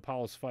possible to get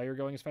Apollo's Fire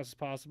going as fast as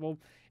possible.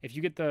 If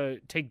you get the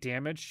take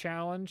damage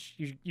challenge,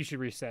 you should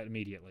reset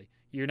immediately.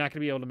 You're not going to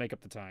be able to make up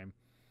the time.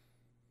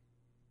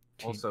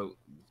 Also,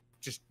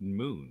 just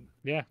Moon.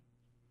 Yeah.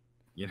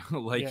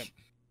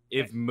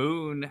 If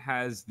Moon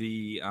has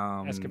the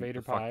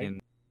excavator pie.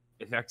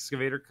 If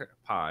excavator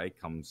pie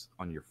comes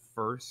on your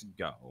first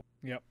go.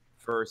 Yep.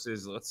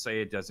 Versus, let's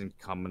say it doesn't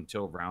come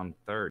until round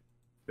 30.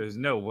 There's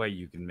no way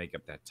you can make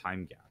up that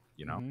time gap,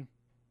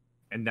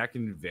 and that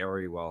can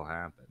very well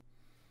happen.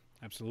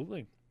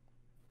 Absolutely.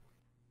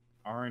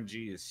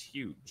 RNG is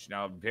huge.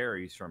 Now it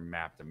varies from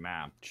map to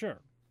map. Sure.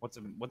 What's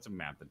a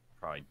map that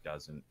probably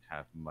doesn't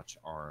have much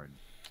RNG,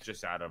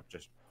 just out of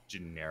just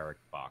generic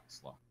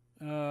box luck?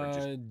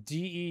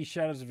 DE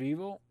Shadows of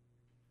Evil.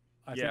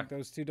 I think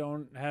those two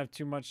don't have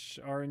too much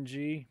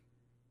RNG.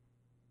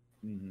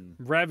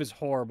 Rev is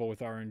horrible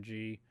with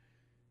RNG.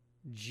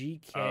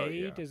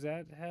 GK, does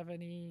that have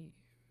any?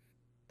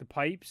 The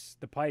pipes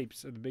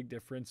are the big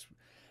difference.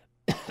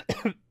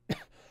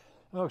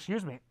 Oh,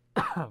 excuse me.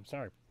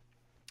 Sorry.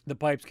 The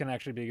pipes can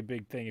actually be a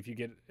big thing if you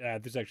get.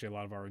 There's actually a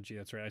lot of RNG.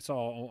 That's right. I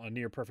saw a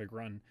near perfect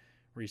run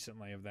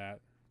recently of that.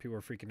 People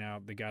were freaking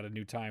out. They got a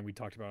new time we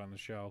talked about on the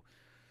show.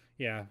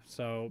 Yeah.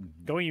 So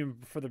going even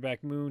further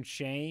back, Moon,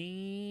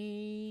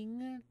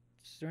 Shang.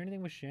 Is there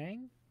anything with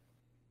Shang?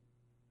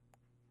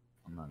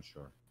 I'm not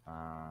sure.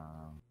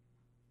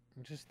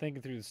 I'm just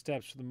thinking through the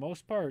steps. For the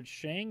most part,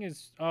 Shang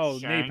is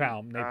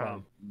Napalm.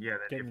 Yeah,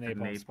 if the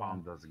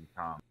Napalm doesn't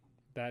come,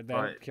 that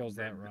kills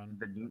that run.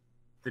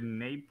 The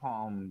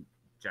Napalm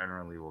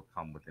generally will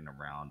come within a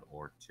round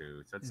or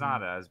two, so it's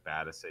not as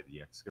bad as say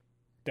the excavator.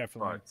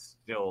 Definitely, but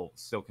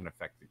still can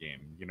affect the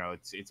game.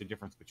 It's a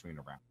difference between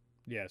a round.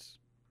 Yes.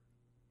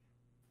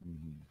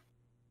 Mm-hmm.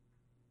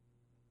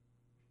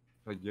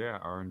 But yeah,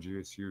 RNG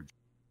is huge.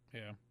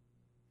 Yeah.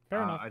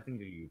 Fair enough. I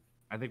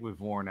think we've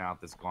worn out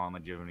this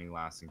gauntlet. Do you have any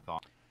lasting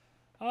thoughts?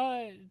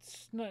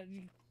 It's not.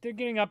 They're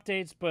getting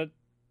updates, but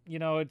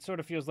it sort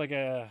of feels like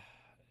a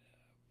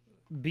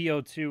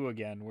BO2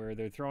 again, where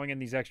they're throwing in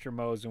these extra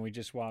modes, and we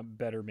just want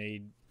better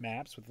made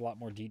maps with a lot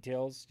more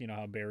details. You know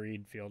how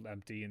buried, field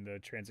empty, and the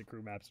transit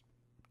crew maps,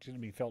 excuse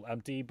me, felt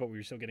empty, but we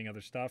were still getting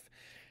other stuff.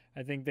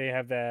 I think they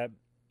have that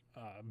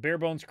bare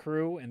bones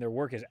crew, and their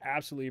work is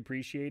absolutely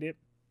appreciated.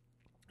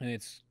 And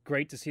it's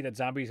great to see that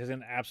Zombies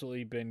hasn't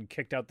absolutely been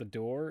kicked out the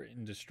door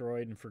and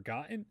destroyed and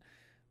forgotten.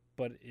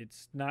 But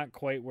it's not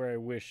quite where I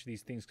wish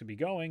these things could be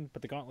going.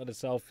 But the Gauntlet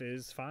itself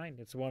is fine.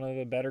 It's one of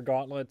the better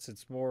Gauntlets.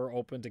 It's more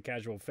open to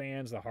casual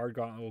fans. The hard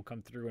Gauntlet will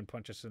come through and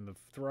punch us in the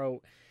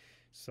throat.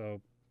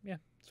 So, yeah,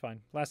 it's fine.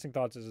 Lasting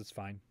thoughts is it's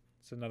fine.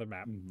 It's another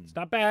map. Mm-hmm. It's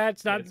not bad.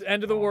 It's not the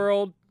end of the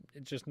world.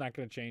 It's just not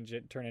going to change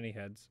it, turn any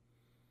heads.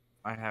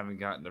 I haven't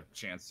gotten a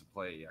chance to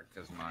play it yet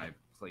because my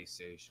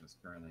PlayStation is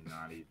currently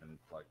not even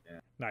plugged in.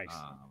 Nice.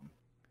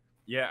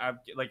 Yeah,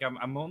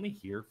 I'm only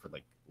here for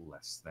like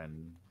less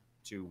than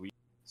 2 weeks,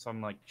 so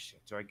I'm like,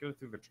 shit. Do I go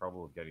through the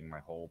trouble of getting my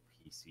whole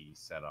PC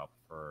set up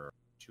for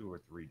 2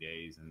 or 3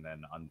 days and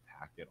then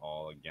unpack it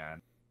all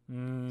again?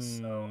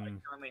 So I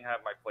currently have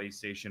my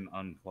PlayStation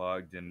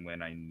unplugged, and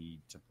when I need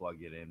to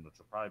plug it in, which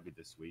will probably be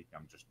this week,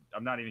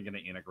 I'm not even going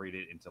to integrate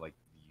it into like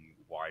the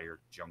wired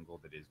jungle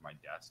that is my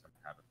desk. I'm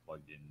have it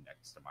plugged in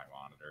next to my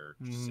monitor,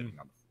 just sitting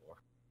on the floor.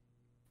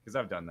 Because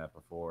I've done that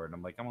before, and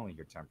I'm like, I'm only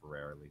here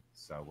temporarily,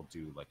 so we'll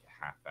do like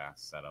a half-ass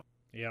setup.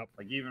 Yep.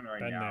 Like even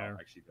right now,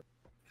 actually,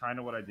 kind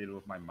of what I did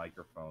with my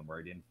microphone, where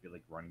I didn't feel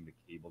like running the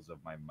cables of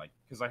my mic,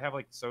 because I have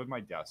with my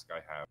desk, I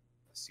have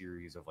a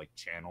series of like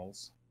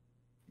channels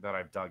that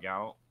I've dug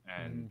out,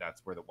 and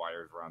that's where the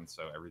wires run,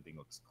 so everything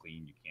looks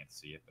clean. You can't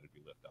see it, but if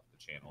you lift up the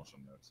channels,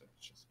 you'll notice it.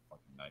 It's just a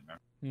fucking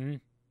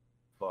nightmare.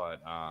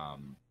 But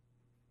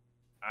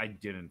I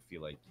didn't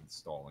feel like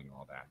installing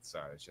all that,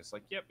 so it's just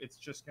like, yep, it's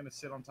just gonna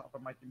sit on top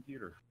of my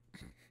computer.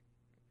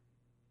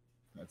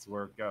 That's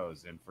where it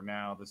goes, and for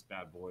now, this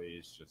bad boy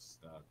is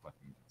just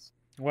collecting dust.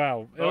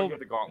 Wow. I'll give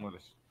the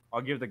Gauntlet.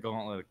 I'll give the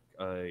Gauntlet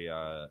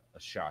a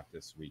shot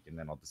this week, and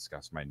then I'll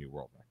discuss my new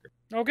world record.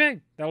 Okay,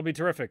 that'll be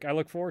terrific. I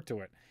look forward to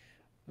it.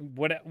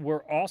 What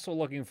we're also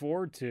looking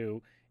forward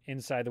to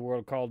inside the world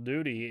of Call of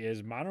Duty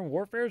is Modern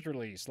Warfare's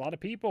release. A lot of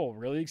people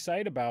really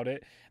excited about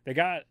it. They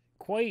got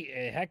quite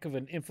a heck of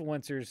an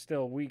influencer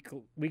still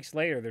weeks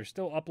later. They're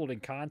still uploading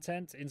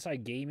content.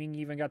 Inside Gaming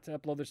even got to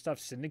upload their stuff.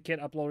 Syndicate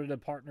uploaded a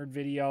partnered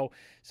video.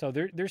 So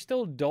they're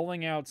still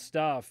doling out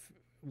stuff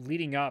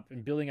leading up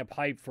and building up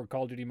hype for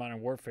Call of Duty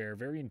Modern Warfare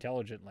very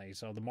intelligently.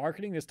 So the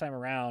marketing this time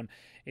around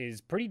is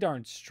pretty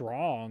darn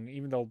strong,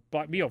 even though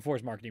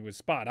BO4's marketing was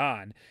spot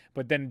on,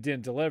 but then it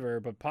didn't deliver.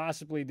 But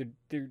possibly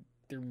they're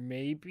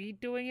maybe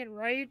doing it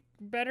right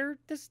better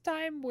this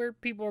time, where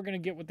people are going to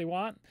get what they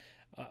want.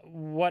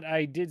 What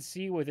I did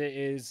see with it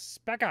is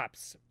Spec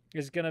Ops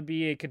is going to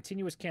be a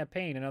continuous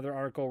campaign. Another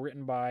article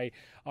written by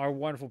our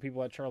wonderful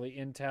people at Charlie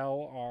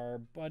Intel. Our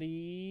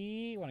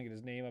buddy, I want to get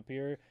his name up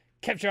here,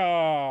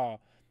 Kevshaw,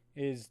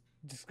 is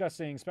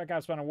discussing Spec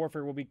Ops Modern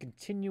Warfare will be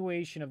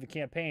continuation of the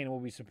campaign and will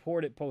be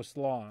supported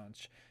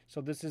post-launch. So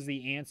this is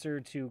the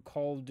answer to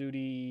Call of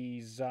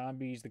Duty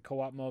Zombies, the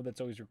co-op mode that's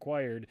always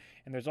required.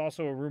 And there's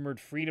also a rumored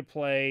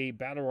free-to-play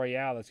Battle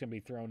Royale that's going to be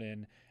thrown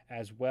in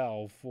as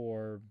well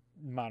for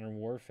Modern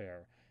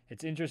Warfare.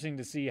 It's interesting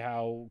to see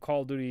how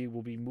Call of Duty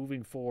will be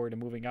moving forward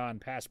and moving on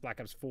past Black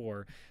Ops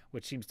 4,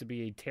 which seems to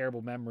be a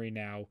terrible memory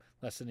now,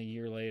 less than a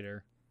year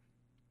later.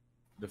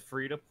 The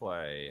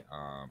free-to-play,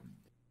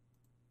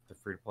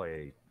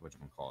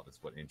 whatchamacallit, is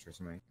what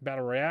interests me.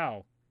 Battle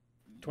Royale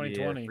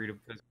 2020.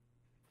 Yeah,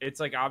 it's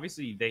like,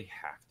 obviously they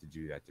have to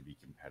do that to be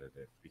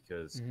competitive,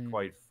 because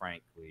quite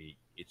frankly,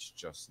 it's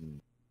just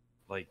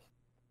like,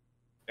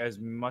 as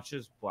much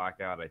as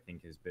Blackout I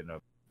think has been a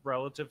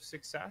relative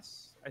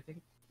success, I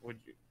think, would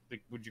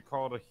you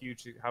call it a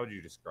huge, how would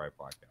you describe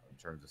Blackout in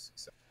terms of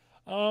success?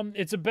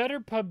 It's a better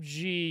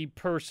PUBG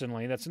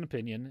personally. That's an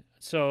opinion.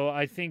 So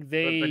I think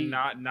but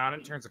not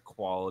in terms of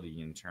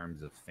quality, in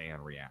terms of fan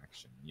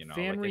reaction. You know,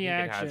 fan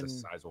reaction. I think it has a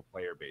sizable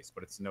player base,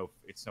 but it's no.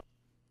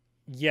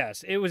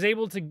 Yes, it was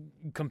able to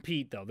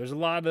compete though. There's a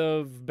lot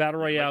of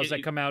battle royales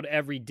that come out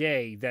every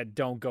day that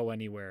don't go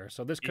anywhere.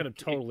 So this could have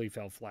totally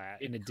fell flat,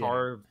 and it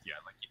carved, did. Yeah,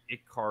 like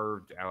it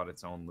carved out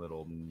its own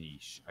little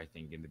niche, I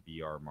think, in the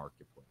BR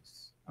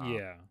marketplace.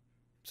 Yeah.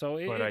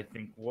 But I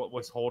think what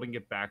was holding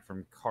it back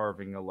from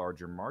carving a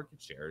larger market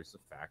share is the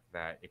fact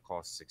that it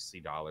costs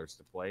 $60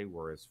 to play,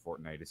 whereas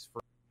Fortnite is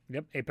free.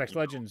 Yep, Apex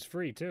Legends is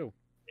free too.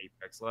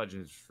 Apex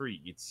Legends is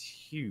free. It's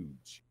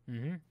huge.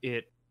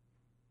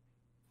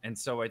 And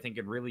so I think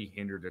it really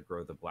hindered the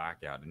growth of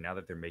Blackout. And now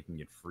that they're making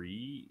it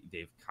free,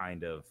 they've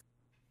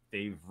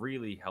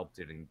really helped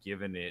it and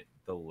given it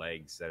the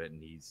legs that it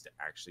needs to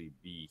actually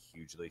be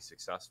hugely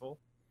successful.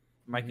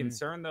 My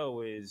concern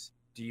though is,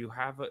 do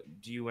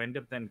you end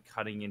up then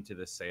cutting into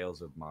the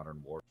sales of Modern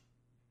Warfare?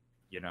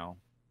 You know,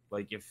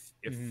 Like if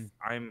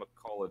I'm a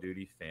Call of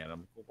Duty fan,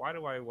 why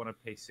do I want to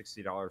pay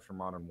 $60 for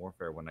Modern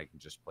Warfare when I can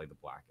just play the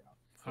Blackout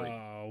free?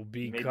 Oh,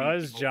 Maybe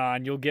because people,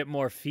 John, you'll get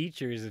more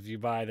features if you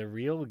buy the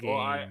real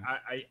well, game.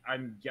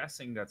 I'm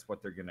guessing that's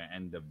what they're gonna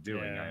end up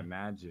doing. I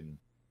imagine,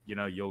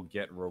 you'll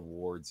get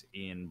rewards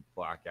in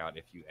Blackout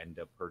if you end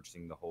up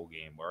purchasing the whole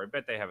game. Or I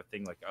bet they have a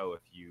thing like, oh,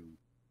 if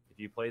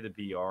you play the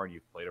BR and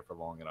you've played it for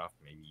long enough,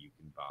 maybe you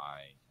can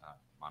buy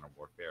Modern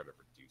Warfare at a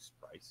reduced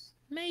price.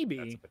 Maybe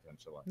that's a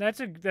potential.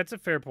 That's a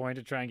fair point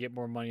to try and get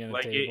more money on the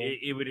table.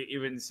 It would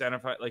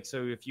incentivize. Like,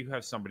 so if you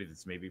have somebody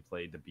that's maybe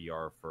played the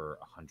BR for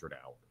 100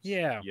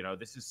 hours,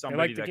 this is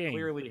somebody that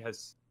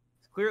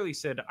clearly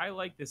said, I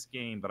like this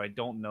game, but I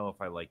don't know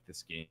if I like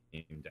this game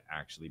to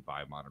actually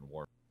buy Modern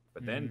Warfare.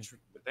 But then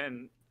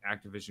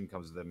Activision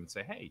comes to them and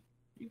say, hey,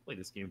 you play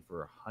this game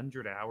for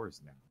 100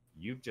 hours now.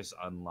 You've just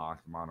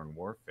unlocked Modern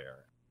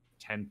Warfare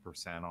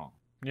 10% off.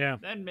 Yeah.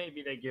 Then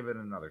maybe they give it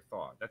another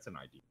thought. That's an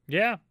idea.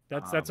 Yeah,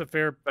 that's a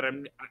fair. But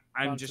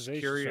I'm just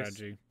curious.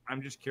 Strategy.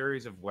 I'm just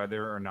curious of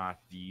whether or not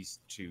these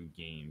two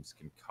games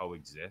can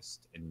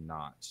coexist and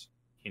not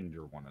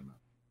hinder one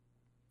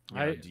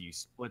another. Do you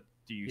split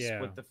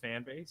the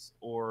fan base,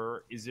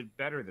 or is it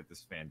better that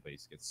this fan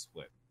base gets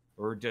split?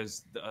 Or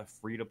does the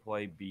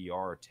free-to-play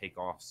BR take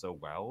off so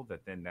well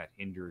that then that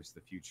hinders the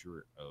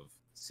future of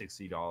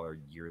 $60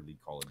 yearly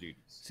Call of Duties?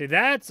 See,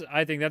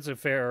 I think that's a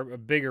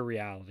bigger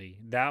reality.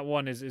 That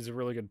one is a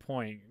really good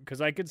point, because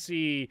I could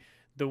see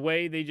the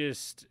way they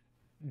just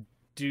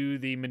do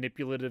the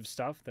manipulative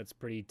stuff that's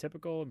pretty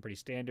typical and pretty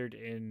standard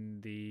in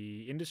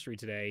the industry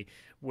today,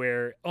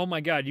 where, oh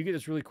my god, you get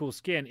this really cool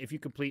skin if you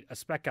complete a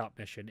spec out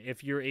mission,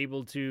 if you're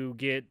able to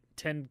get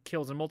 10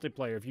 kills in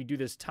multiplayer, if you do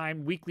this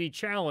weekly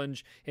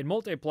challenge in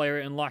multiplayer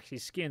and unlock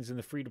these skins in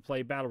the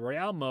free-to-play Battle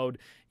Royale mode,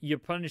 you're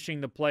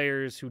punishing the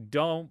players who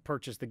don't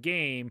purchase the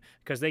game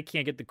because they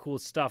can't get the cool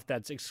stuff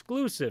that's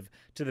exclusive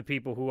to the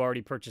people who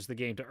already purchased the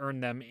game to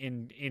earn them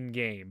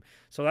in-game.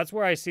 So that's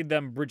where I see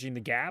them bridging the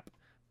gap,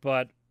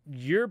 but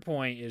your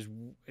point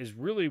is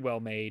really well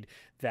made,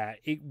 that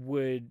it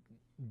would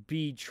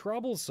be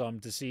troublesome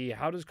to see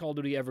how does Call of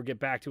Duty ever get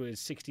back to a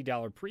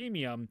 $60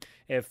 premium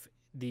if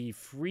the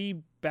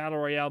free Battle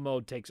Royale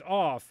mode takes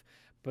off.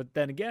 But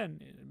then again,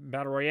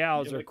 Battle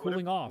Royales are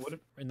cooling off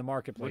in the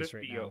marketplace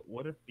right now.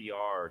 What if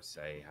BR,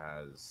 say,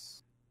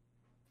 has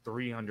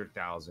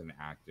 300,000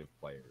 active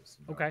players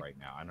right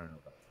now? I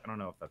don't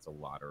know if that's a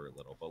lot or a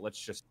little, but let's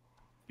just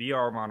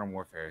BR Modern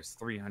Warfare has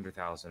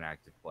 300,000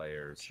 active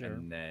players,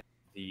 and then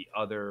the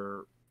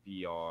other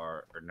BR,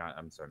 or not,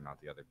 I'm sorry, not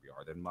the other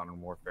BR, then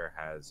Modern Warfare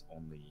has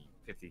only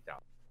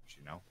 50,000,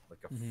 like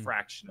a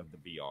fraction of the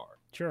BR.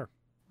 Sure.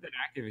 Then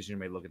Activision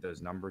may look at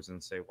those numbers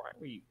and say, why are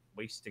we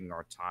wasting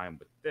our time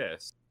with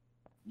this?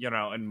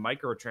 And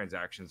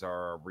microtransactions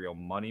are a real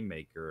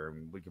moneymaker,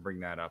 and we can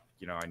bring that up.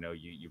 I know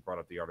you brought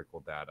up the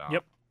article that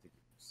yep.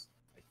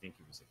 I think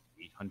it was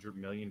like $800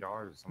 million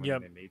or something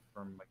they made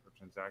from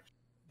microtransactions.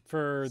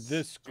 For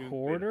this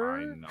quarter?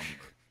 High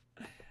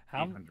number.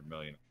 How? 800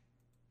 million.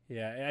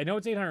 Yeah, I know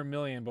it's 800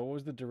 million, but what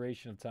was the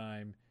duration of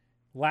time?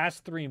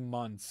 Last 3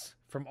 months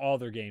from all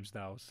their games,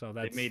 though. So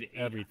that's they made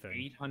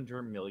everything.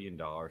 $800 million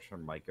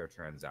from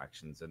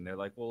microtransactions, and they're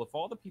like, well, if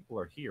all the people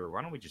are here,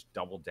 why don't we just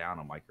double down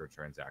on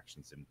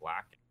microtransactions in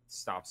Black?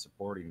 Stop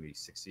supporting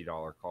these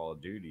 $60 Call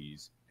of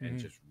Duties and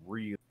just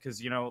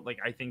because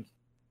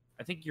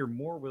I think you're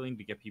more willing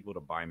to get people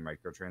to buy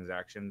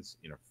microtransactions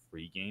in a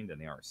free game than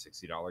they are a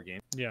 $60 game.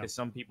 Yeah. Because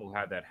some people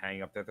have that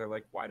hang up that they're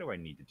like, why do I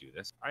need to do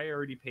this? I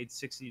already paid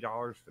 $60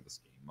 for this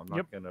game. I'm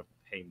not going to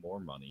pay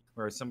more money.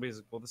 Whereas somebody's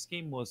like, well, this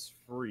game was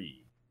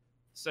free.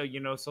 So,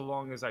 so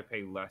long as I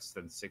pay less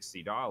than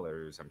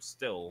 $60, I'm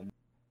still,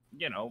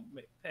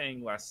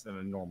 paying less than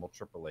a normal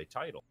AAA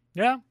title.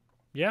 Yeah.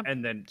 Yeah.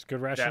 And then it's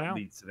good rationale. That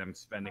leads to them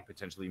spending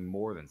potentially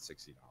more than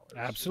 $60.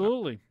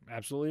 Absolutely.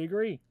 Absolutely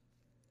agree.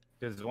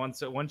 Because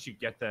once you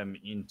get them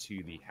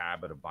into the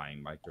habit of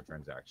buying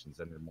microtransactions,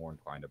 then they're more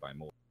inclined to buy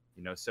more.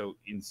 So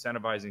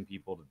incentivizing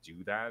people to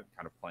do that,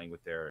 kind of playing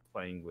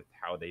with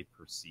how they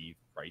perceive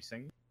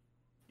pricing,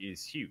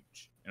 is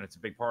huge, and it's a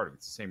big part of it.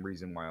 It's the same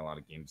reason why a lot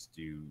of games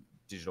do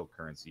digital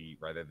currency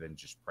rather than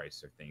just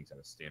price their things at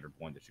a standard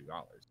 $1 to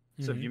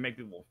 $2. So if you make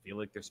people feel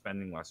like they're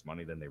spending less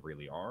money than they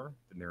really are,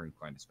 then they're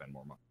inclined to spend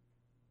more money.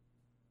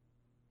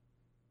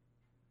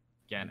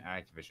 Again,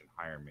 Activision,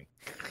 hire me.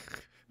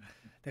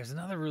 There's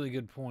another really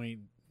good point.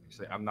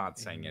 Actually, I'm not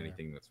saying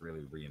anything that's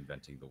really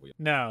reinventing the wheel.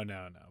 No.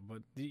 But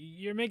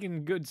you're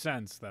making good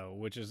sense, though,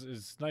 which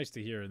is nice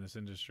to hear in this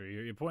industry.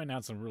 You're pointing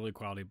out some really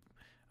quality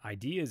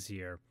ideas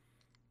here.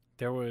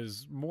 There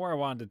was more I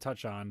wanted to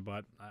touch on,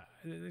 but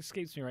it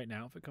escapes me right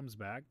now. If it comes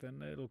back,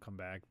 then it'll come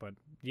back. But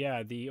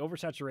yeah, the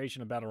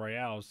oversaturation of Battle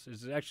Royales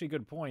is actually a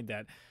good point,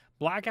 that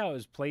Blackout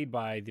is played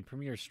by the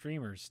premier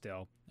streamers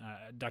still.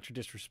 Dr.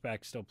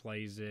 Disrespect still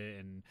plays it,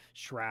 and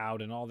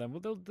Shroud and all them. Well,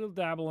 they'll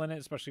dabble in it,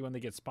 especially when they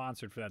get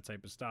sponsored for that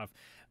type of stuff.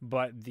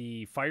 But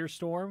the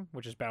Firestorm,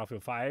 which is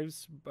Battlefield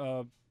 5's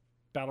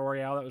Battle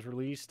Royale that was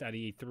released at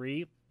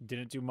E3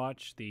 didn't do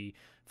much. The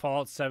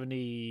Fallout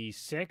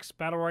 76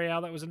 Battle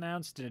Royale that was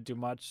announced didn't do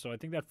much. So I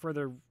think that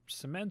further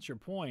cements your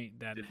point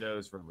that... Did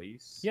those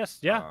release? Yes,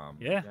 yeah.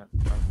 Yeah.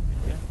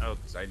 Oh,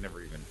 because I'd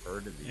never even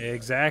heard of these.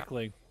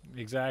 Exactly.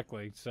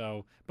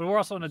 So, but we're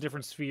also in a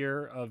different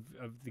sphere of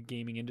the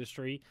gaming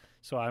industry.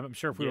 So I'm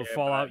sure if we were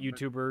Fallout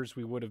YouTubers,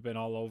 we would have been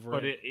all over it.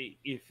 But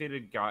if it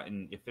had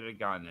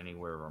gotten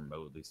anywhere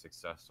remotely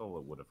successful,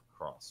 it would have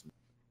crossed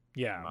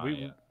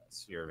my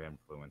sphere of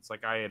influence.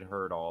 Like I had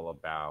heard all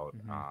about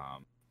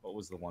what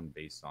was the one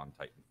based on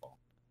Titanfall?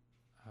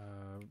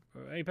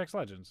 Apex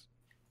Legends.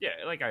 Yeah,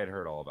 like I had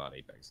heard all about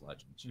Apex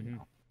Legends. You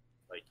know,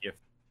 like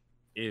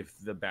if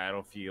the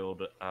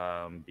Battlefield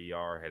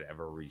BR had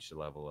ever reached the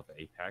level of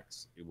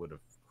Apex, it would have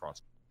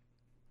crossed.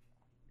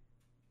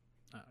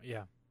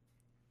 Yeah.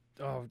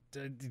 Oh,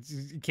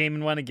 it came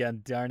and went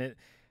again. Darn it!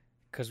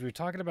 Because we were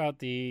talking about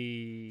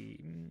the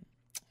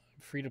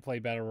free-to-play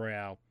battle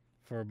royale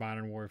for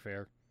Modern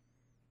Warfare,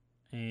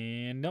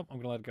 and nope, I'm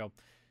gonna let it go.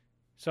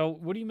 So,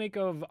 what do you make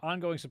of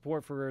ongoing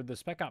support for the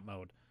Spec Op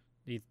mode?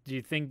 Do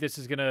you think this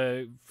is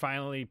gonna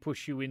finally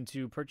push you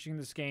into purchasing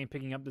this game,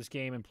 picking up this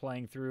game, and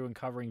playing through and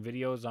covering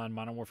videos on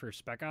Modern Warfare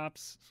Spec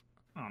Ops?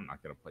 I'm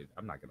not gonna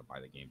buy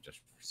the game just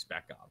for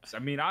Spec Ops. I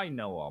mean, I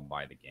know I'll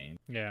buy the game.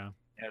 Yeah.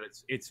 And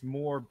it's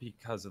more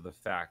because of the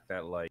fact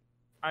that like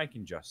I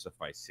can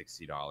justify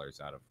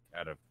 $60 out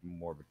of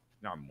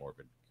not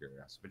morbid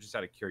curiosity, but just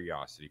out of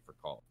curiosity for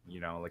Call. You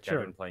know, like I've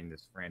been playing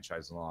this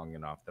franchise long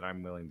enough that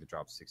I'm willing to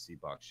drop $60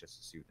 just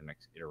to see what the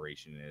next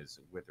iteration is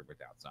with or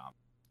without zombies.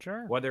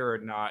 Sure. Whether or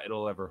not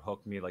it'll ever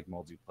hook me like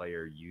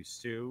multiplayer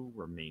used to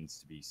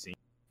remains to be seen,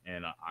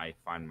 and I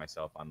find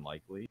myself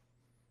unlikely.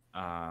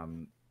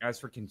 As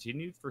for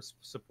continued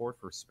support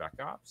for Spec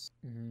Ops,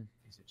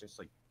 is it just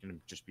like going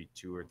to just be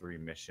 2 or 3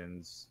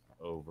 missions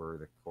over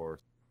the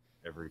course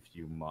every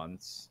few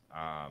months?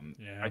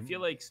 I feel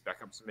like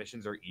Spec Ops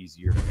missions are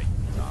easier to make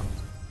than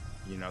zombies,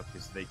 you know,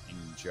 because they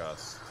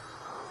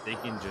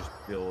can just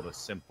build a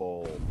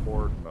simple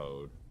horde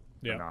mode.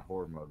 Yeah. Not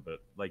horde mode, but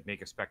like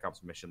make a Spec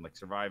Ops mission, like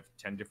survive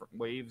 10 different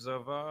waves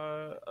of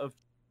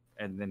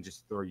and then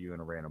just throw you in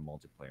a random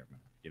multiplayer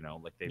map, you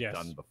know, like they've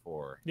done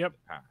before in the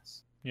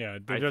past. Yeah,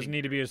 there doesn't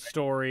need to be a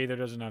story. There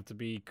doesn't have to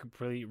be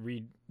complete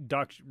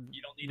reduction.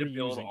 You don't need to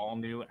build all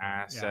new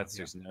assets.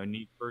 There's no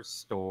need for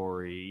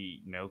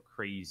story, no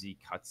crazy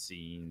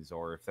cutscenes,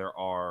 or if there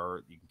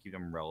are, you can keep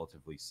them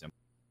relatively simple.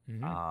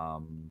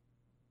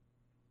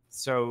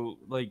 So,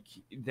 like,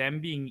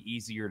 them being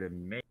easier to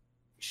make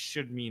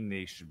should mean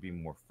they should be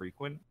more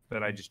frequent,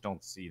 but I just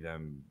don't see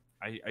them.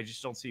 I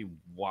just don't see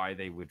why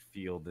they would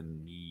feel the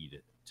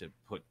need to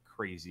put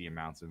crazy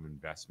amounts of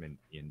investment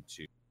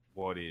into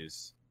what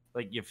is...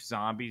 Like, if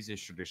Zombies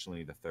is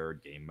traditionally the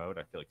 3rd game mode,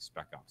 I feel like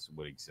Spec Ops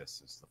would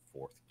exist as the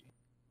 4th game.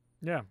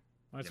 Yeah,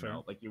 that's fair.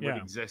 Like, it would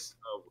exist.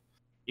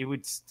 It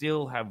would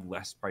still have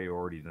less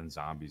priority than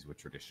Zombies would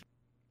traditionally.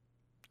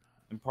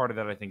 And part of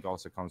that, I think,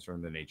 also comes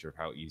from the nature of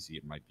how easy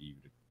it might be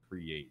to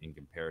create in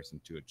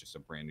comparison to it just a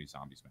brand new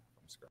Zombies map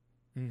from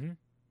scratch.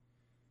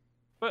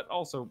 But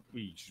also,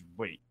 we should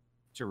wait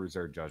to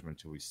reserve judgment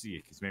until we see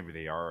it, because maybe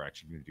they are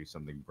actually going to do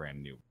something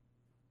brand new.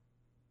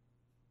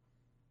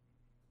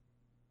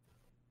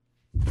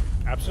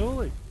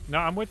 Absolutely. No,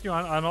 I'm with you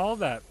on all of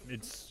that.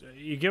 It's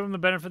you give them the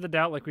benefit of the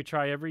doubt like we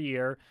try every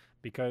year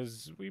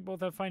because we both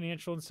have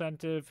financial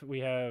incentive. We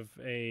have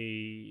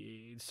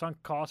a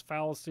sunk cost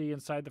fallacy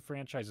inside the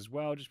franchise as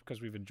well, just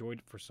because we've enjoyed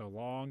it for so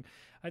long.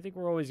 I think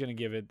we're always going to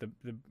give it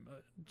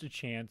the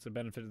chance, the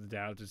benefit of the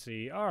doubt to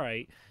see, all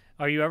right,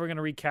 are you ever going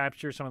to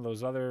recapture some of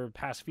those other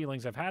past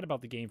feelings I've had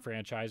about the game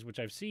franchise, which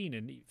I've seen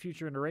in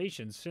future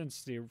iterations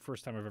since the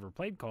first time I've ever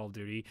played Call of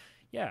Duty?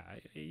 Yeah,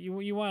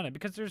 you want it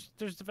because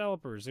there's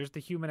developers. There's the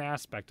human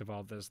aspect of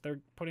all this. They're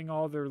putting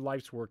all their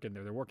life's work in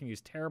there. They're working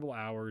these terrible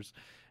hours.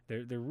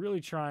 They're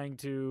really trying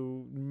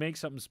to make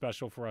something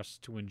special for us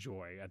to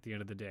enjoy at the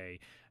end of the day.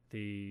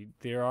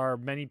 There are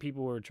many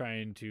people who are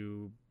trying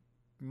to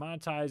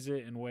monetize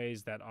it in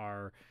ways that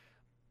are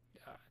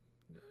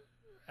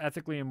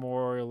ethically and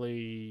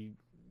morally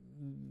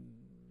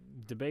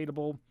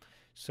debatable.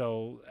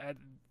 So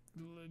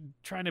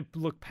trying to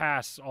look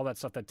past all that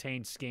stuff that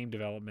taints game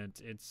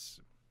development,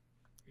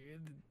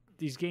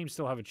 these games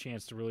still have a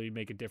chance to really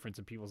make a difference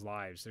in people's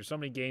lives. There's so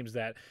many games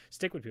that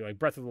stick with people, like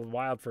Breath of the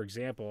Wild, for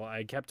example.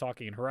 I kept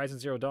talking in Horizon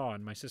Zero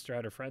Dawn. My sister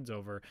had her friends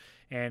over,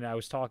 and I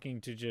was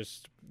talking to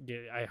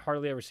I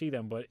hardly ever see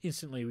them, but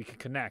instantly we could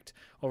connect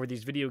over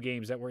these video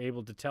games that were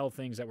able to tell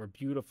things that were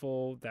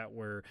beautiful, that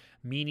were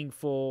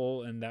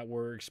meaningful, and that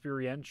were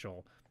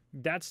experiential.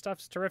 That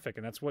stuff's terrific,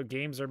 and that's what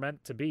games are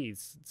meant to be.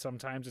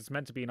 Sometimes it's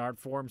meant to be an art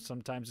form.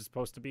 Sometimes it's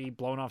supposed to be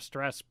blown off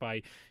stress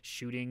by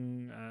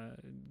shooting,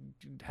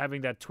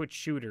 having that Twitch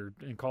shooter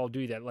in Call of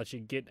Duty that lets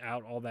you get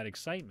out all that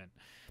excitement.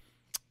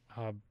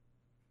 I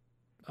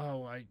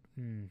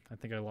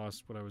think I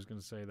lost what I was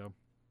going to say, though.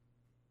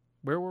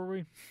 Where were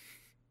we?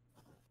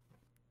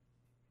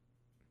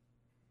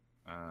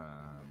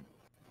 I'm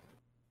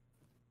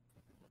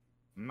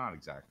not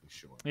exactly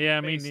sure.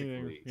 Yeah, me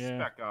neither. Yeah.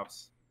 Spec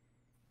Ops.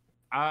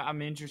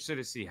 I'm interested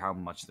to see how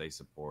much they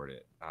support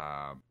it.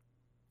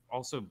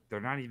 Also, they're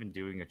not even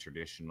doing a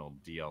traditional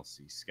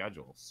DLC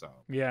schedule, so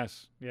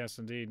Yes, yes,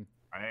 indeed.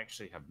 I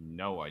actually have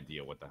no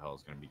idea what the hell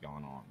is going to be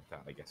going on with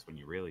that. I guess when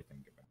you really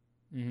think about it,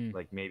 Mm-hmm.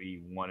 like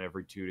maybe one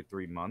every 2 to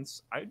 3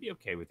 months, I'd be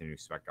okay with a new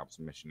Spec Ops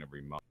mission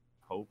every month.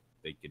 Hope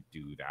they could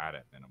do that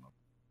at minimum.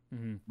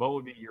 Mm-hmm. What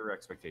would be your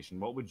expectation?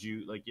 What would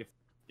you like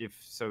if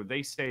so?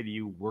 They say to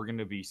you, we're going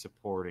to be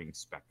supporting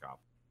Spec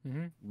Ops.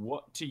 Mm-hmm.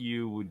 What to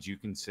you would you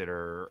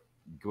consider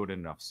good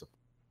enough support?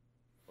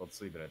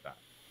 Let's leave it at that.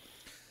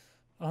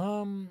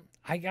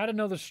 I got to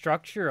know the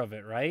structure of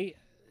it, right?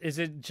 Is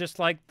it just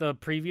like the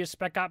previous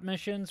Spec Op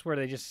missions where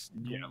they just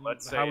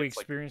Let's say how we it's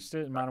like experienced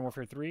it in Modern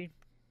Warfare 3?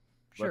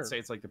 Sure. Let's say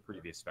it's like the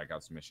previous Spec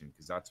Ops mission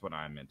because that's what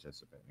I'm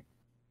anticipating.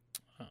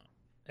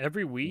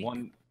 Every week,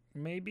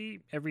 maybe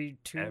every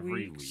 2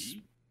 every weeks.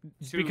 Week?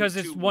 Because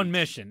it's one weeks.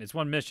 mission. It's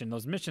one mission.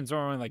 Those missions are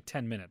only like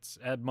 10 minutes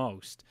at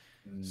most.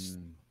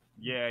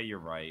 Yeah, you're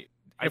right.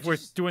 If we're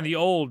doing the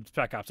old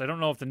Spec Ops, I don't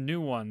know if the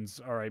new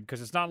ones are right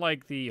because it's not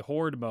like the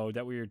Horde mode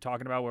that we were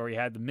talking about where we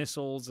had the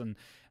missiles and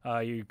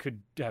you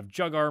could have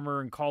jug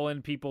armor and call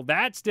in people.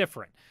 That's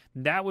different.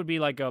 That would be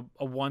like a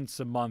once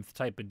a month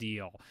type of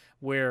deal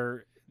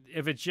where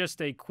if it's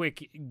just a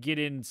quick get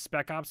in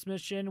Spec Ops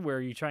mission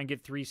where you try and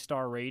get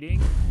 3-star rating,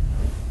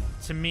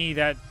 to me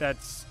that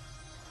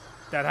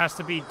has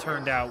to be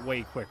turned out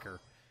way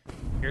quicker.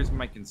 Here's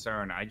my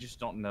concern. I just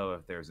don't know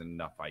if there's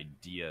enough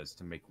ideas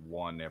to make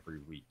one every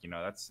week. You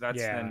know, that's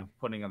then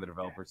putting on the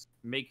developers.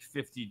 Make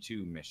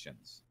 52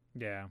 missions.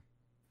 Yeah.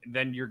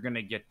 Then you're going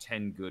to get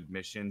 10 good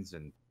missions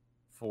and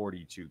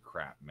 42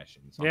 crap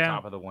missions on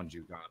top of the ones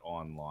you got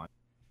online.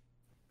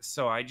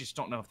 So I just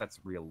don't know if that's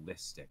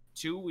realistic.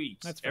 2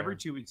 weeks. Every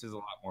 2 weeks is a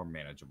lot more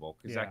manageable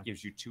because that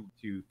gives you two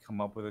to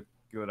come up with a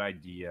good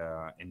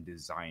idea and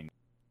design.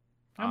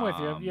 I'm with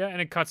you. Yeah,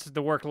 and it cuts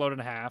the workload in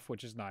half,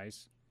 which is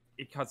nice.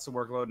 It cuts the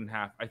workload in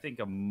half. I think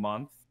a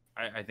month.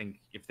 I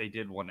think if they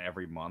did one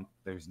every month,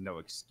 there's no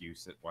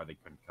excuse why they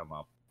couldn't come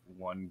up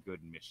one good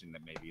mission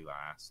that maybe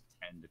lasts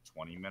 10 to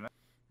 20 minutes.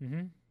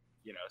 Mm-hmm.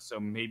 You know, so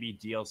maybe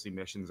DLC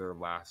missions are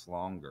last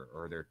longer,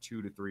 or they're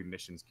 2 to 3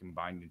 missions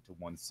combined into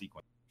one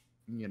sequence.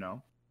 You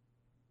know,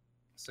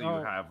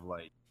 so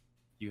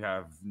you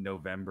have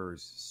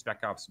November's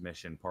Spec Ops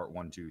mission part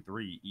 1, 2,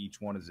 3. Each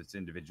one is its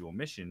individual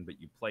mission,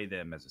 but you play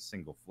them as a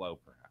single flow,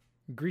 perhaps.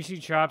 Greasy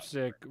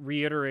Chopstick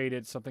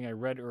reiterated something I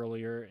read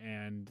earlier,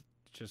 and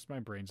just my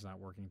brain's not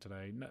working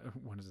today. No,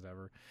 when is it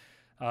ever?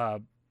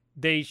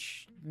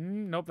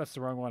 Nope, that's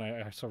the wrong one.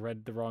 I also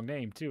read the wrong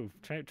name, too.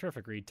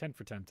 Terrific read. 10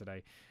 for 10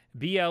 today.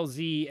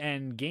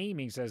 BLZN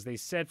Gaming says they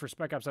said for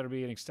Spec Ops that would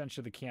be an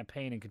extension of the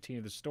campaign and continue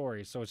the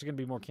story. So it's going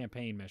to be more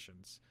campaign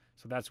missions.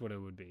 So that's what it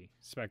would be,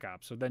 Spec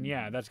Ops. So then,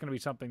 yeah, that's going to be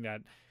something that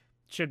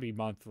should be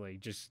monthly.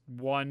 Just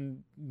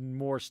one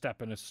more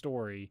step in a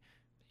story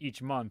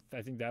each month.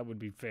 I think that would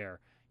be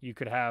fair. You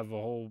could have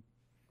a whole,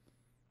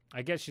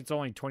 I guess it's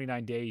only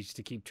 29 days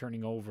to keep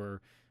turning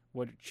over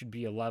what should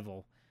be a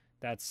level.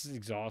 That's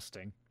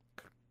exhausting.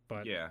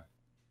 But yeah,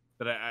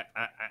 but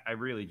I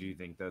really do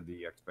think that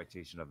the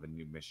expectation of a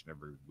new mission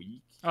every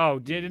week. Oh,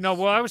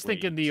 well, I was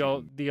thinking the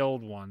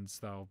old ones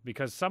though,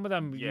 because some of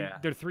them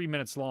they're 3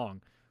 minutes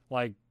long.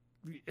 Like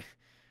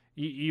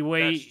you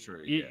wait. That's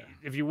true,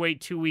 if you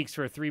wait 2 weeks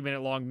for a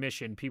 3-minute long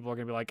mission, people are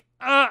gonna be like,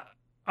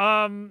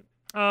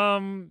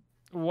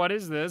 what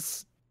is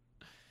this?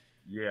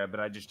 Yeah, but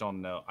I just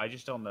don't know. I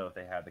just don't know if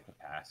they have the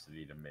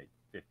capacity to make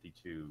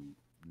 52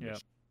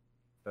 missions.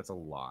 That's a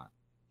lot.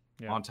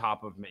 Yeah. On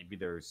top of maybe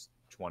there's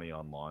 20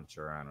 on launch,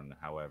 or I don't know,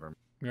 however.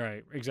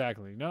 Right,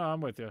 exactly. No,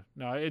 I'm with you.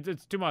 No,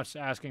 it's too much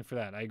asking for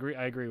that. I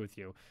agree with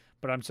you.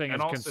 But I'm saying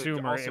as a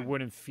consumer, it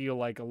wouldn't feel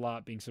like a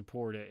lot being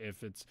supported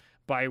if it's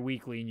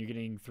bi-weekly and you're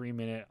getting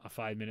 3-minute, a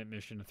 5-minute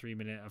mission, a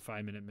 3-minute, a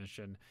 5-minute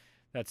mission.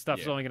 That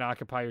stuff's only going to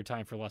occupy your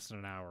time for less than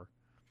an hour.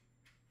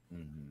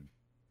 Mm-hmm.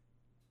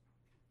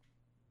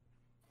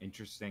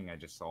 Interesting. I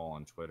just saw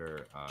on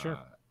Twitter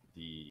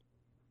the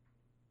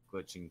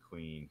Glitching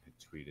Queen had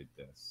tweeted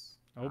this.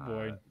 Oh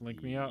boy,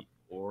 link me up.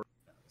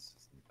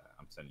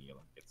 I'm sending you a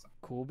link. It's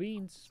cool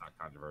beans. It's not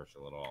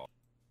controversial at all.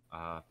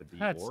 But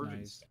the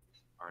origin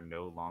stamps are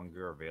no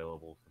longer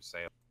available for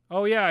sale.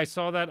 Oh yeah, I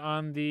saw that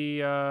on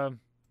the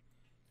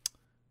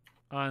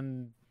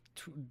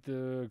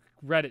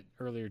Reddit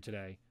earlier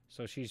today.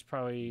 So she's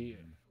probably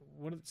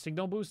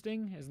signal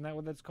boosting? Isn't that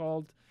what that's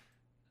called?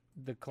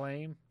 The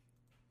claim.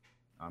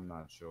 I'm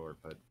not sure,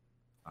 but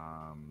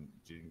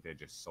do you think they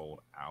just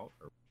sold out?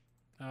 Or?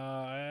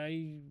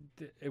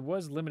 It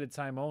was limited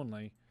time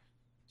only,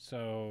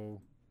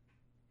 so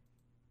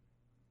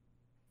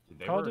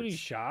Call of Duty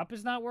Shop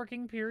is not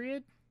working.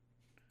 Period.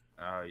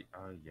 Oh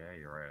yeah,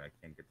 you're right. I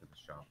can't get to the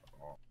shop at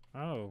all.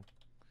 Oh,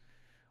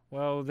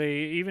 well, they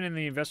even in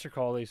the investor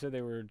call they said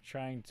they were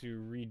trying to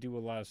redo a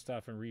lot of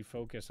stuff and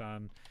refocus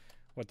on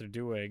what they're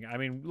doing. I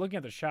mean, looking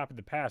at the shop in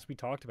the past, we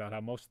talked about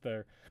how most of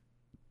their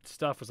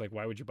stuff was like,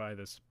 why would you buy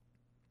this?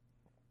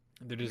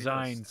 Their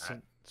designs,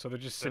 so they're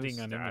just sitting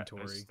on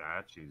inventory. The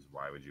statues,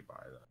 why would you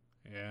buy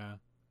that? Yeah.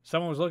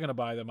 Someone was looking to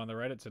buy them on the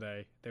Reddit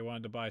today. They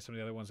wanted to buy some of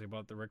the other ones. They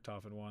bought the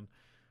Richtofen one.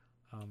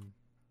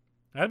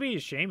 That'd be a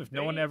shame if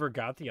no one ever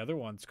got the other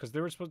ones because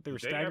they were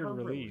staggered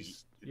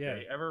release. Did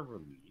they ever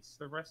release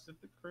the rest of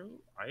the crew?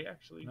 I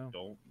actually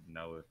don't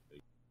know if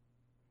they.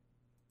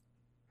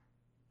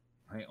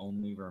 I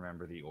only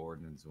remember the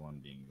Ordnance one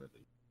being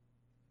released.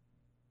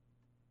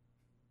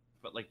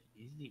 But like,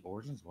 the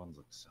Origins ones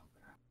look so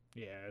bad.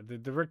 Yeah,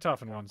 the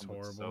Richtofen one's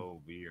horrible.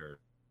 So weird.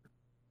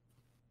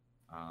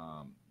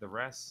 The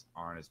rest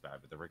aren't as bad,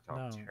 but the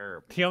Richtofen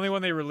terrible. The only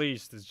one they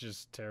released is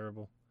just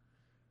terrible.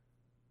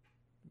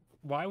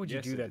 Why would you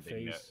do that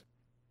face?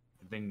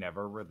 Did they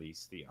never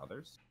release the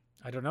others?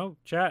 I don't know.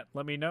 Chat,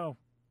 let me know.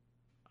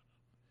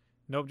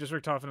 Nope, just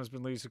Richtofen has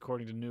been released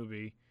according to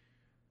Newbie.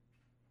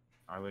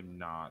 I would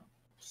not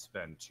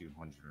spend $250.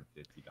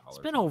 It's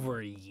been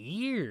over a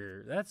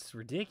year. That's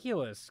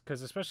ridiculous.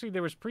 Because especially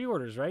there was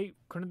pre-orders, right?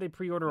 Couldn't they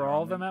pre-order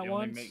all of them at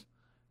once?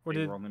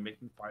 They were only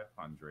making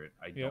 500.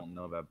 I don't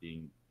know about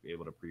being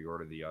able to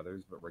pre-order the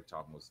others, but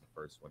Richtofen was the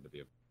first one to be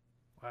able.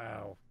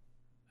 Wow,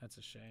 that's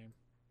a shame.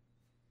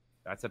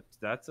 That's a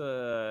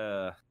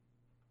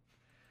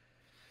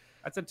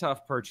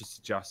tough purchase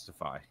to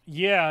justify.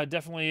 Yeah, it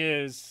definitely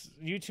is.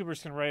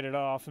 YouTubers can write it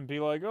off and be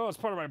like, "Oh, it's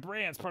part of my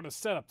brand. It's part of the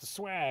setup, the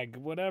swag,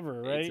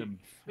 whatever." Right? It's a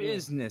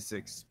business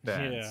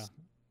expense.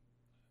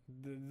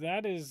 Yeah,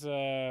 that is.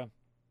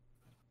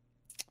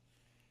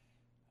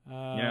 Having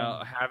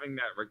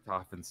that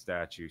Richtofen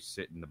statue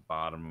sit in the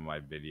bottom of my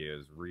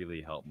videos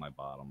really helped my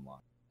bottom line.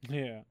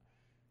 Yeah.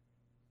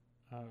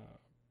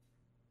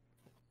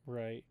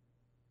 Right.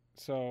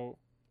 So.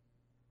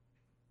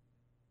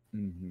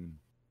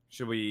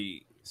 Should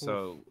we?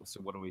 So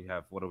what do we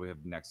have? What do we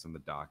have next on the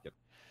docket?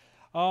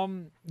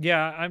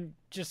 Yeah, I'm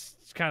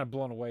just kind of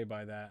blown away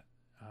by that.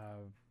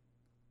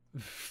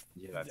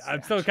 Yeah,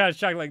 I'm still kind of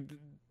shocked. Like,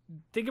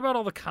 think about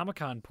all the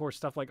Comic-Con poor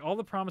stuff. Like, all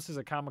the promises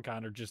at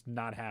Comic-Con are just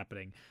not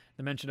happening.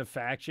 The mention of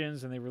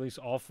factions, and they release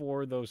all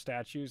 4 of those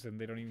statues, and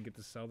they don't even get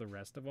to sell the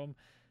rest of them.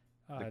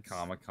 The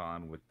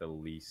Comic-Con with the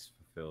least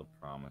fulfilled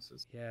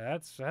promises. Yeah,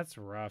 that's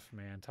rough,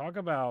 man. Think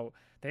about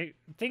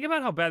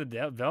how bad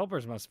the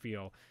developers must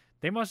feel.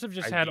 They must have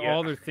just had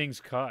all their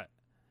things cut.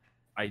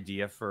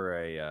 Idea for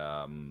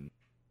a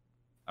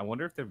I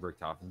wonder if the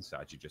Richtofen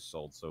statue just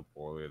sold so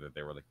poorly that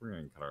they were like, we're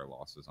going to cut our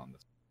losses on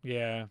this.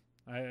 Yeah,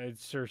 it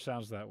sure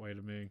sounds that way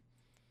to me.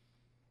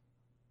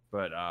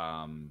 But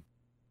that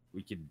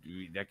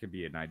could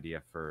be an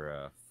idea for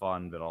a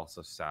fun but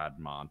also sad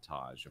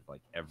montage of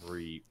like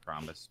every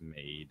promise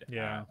made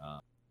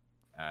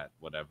at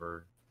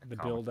whatever the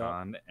build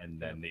up and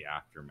then the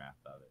aftermath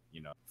of it.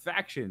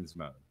 Factions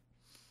mode,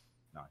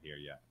 not here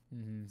yet.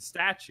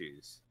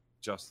 Statues,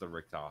 just the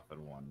Richtofen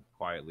one,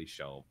 quietly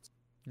shelved.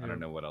 I don't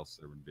know what else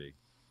there would be.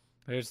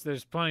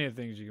 There's plenty of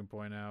things you can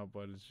point out,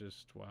 but it's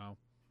just wow.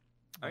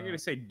 I'm gonna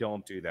say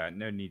don't do that.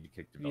 No need to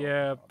kick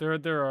development. Yeah,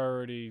 they're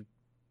already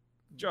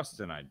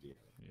just an idea.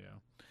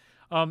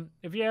 Yeah.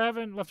 If you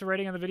haven't left a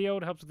rating on the video,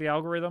 it helps with the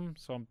algorithm.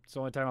 So it's the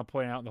only time I'll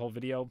point out in the whole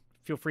video.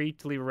 Feel free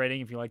to leave a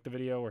rating if you like the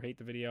video or hate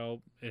the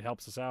video. It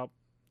helps us out.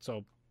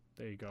 So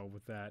there you go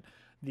with that.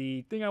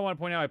 The thing I want to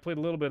point out, I played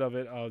a little bit of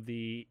it of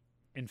the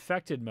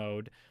infected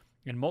mode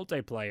in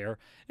multiplayer.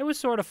 It was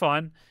sort of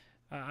fun.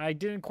 I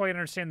didn't quite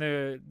understand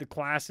the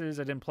classes.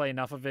 I didn't play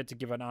enough of it to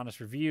give an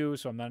honest review,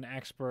 so I'm not an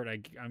expert.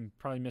 I'm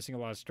probably missing a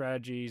lot of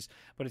strategies.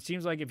 But it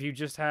seems like if you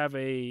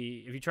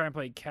try and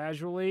play it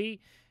casually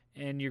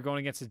and you're going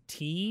against a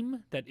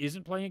team that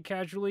isn't playing it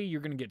casually,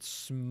 you're going to get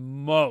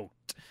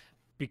smoked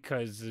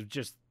because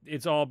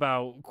it's all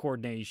about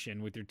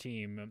coordination with your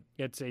team.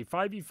 It's a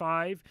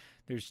 5v5.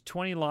 There's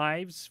 20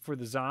 lives for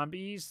the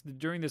zombies.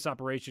 During this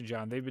operation,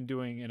 John, they've been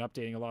doing and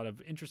updating a lot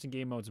of interesting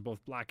game modes in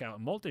both Blackout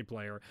and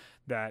multiplayer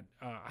that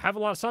have a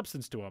lot of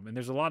substance to them, and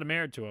there's a lot of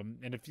merit to them.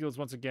 And it feels,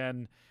 once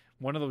again,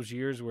 one of those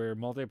years where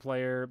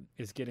multiplayer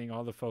is getting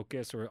all the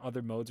focus, or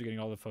other modes are getting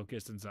all the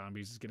focus, and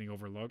zombies is getting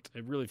overlooked.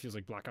 It really feels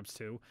like Black Ops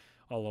 2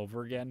 all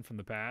over again from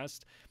the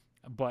past.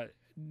 But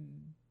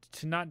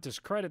to not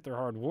discredit their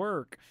hard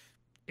work,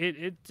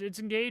 it's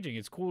engaging.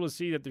 It's cool to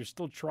see that they're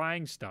still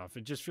trying stuff.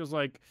 It just feels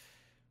like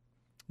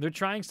they're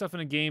trying stuff in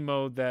a game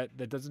mode that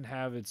doesn't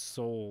have its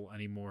soul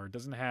anymore. It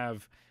doesn't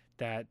have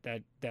that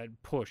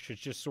push.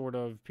 It's just sort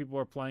of people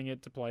are playing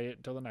it to play it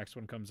until the next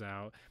one comes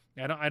out.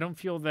 I don't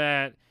feel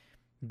that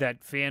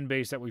fan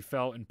base that we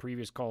felt in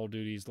previous Call of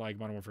Duties like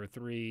Modern Warfare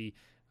 3,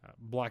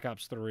 Black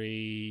Ops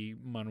 3,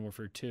 Modern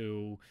Warfare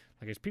 2.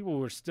 Like, as people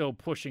were still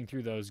pushing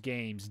through those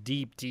games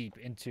deep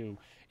into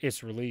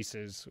its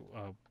releases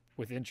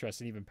with interest,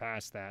 and even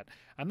past that.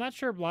 I'm not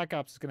sure Black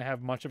Ops is going to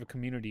have much of a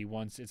community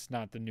once it's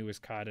not the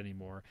newest COD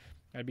anymore.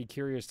 I'd be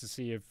curious to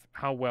see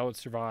how well it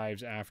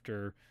survives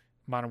after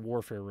Modern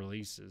Warfare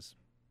releases.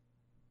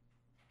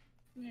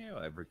 Yeah,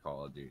 well, every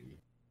Call of Duty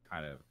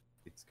kind of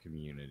its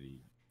community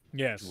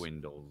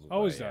dwindles.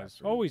 Always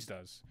does.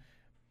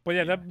 But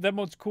yeah, that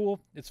mode's cool.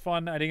 It's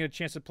fun. I didn't get a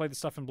chance to play the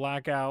stuff in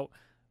Blackout.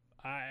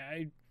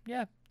 I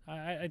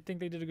think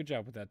they did a good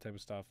job with that type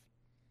of stuff.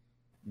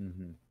 Do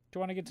you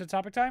want to get to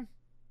topic time?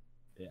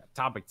 Yeah,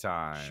 topic Sure.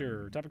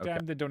 time. Topic Okay.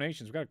 time, the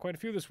donations. We've got quite a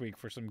few this week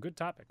for some good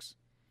topics.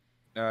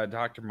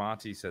 Dr.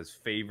 Monty says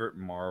favorite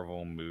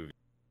Marvel movie.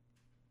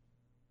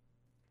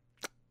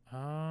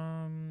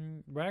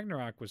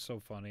 Ragnarok was so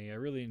funny. I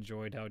really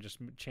enjoyed how it just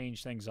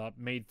changed things up,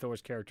 made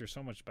Thor's character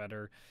so much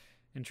better,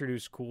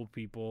 introduced cool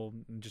people,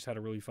 and just had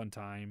a really fun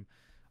time.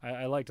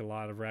 I liked a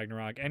lot of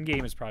Ragnarok.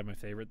 Endgame is probably my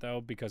favorite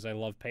though because I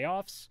love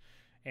payoffs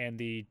and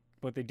the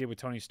what they did with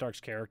Tony Stark's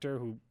character,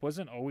 who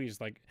wasn't always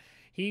like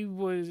he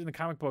was in the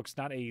comic books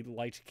not a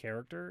liked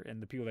character,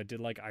 and the people that did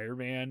like Iron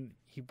Man,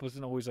 he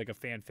wasn't always like a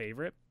fan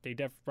favorite.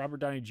 Robert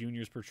Downey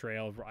Jr.'s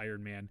portrayal of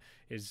Iron Man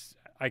is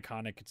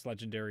iconic. It's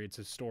legendary. It's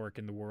historic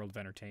in the world of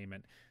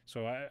entertainment.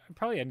 So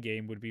probably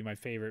Endgame would be my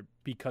favorite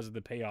because of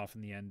the payoff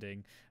in the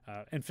ending.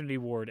 Infinity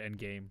War,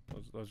 Endgame.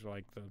 Those are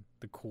like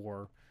the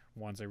core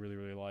ones I really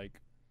really like.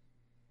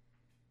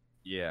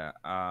 Yeah.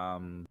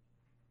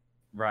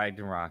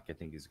 Ragnarok, I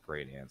think, is a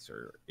great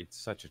answer. It's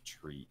such a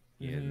treat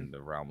in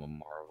the realm of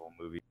Marvel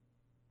movies,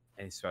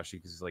 and especially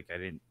because like I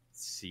didn't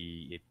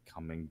see it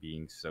coming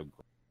being so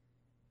great.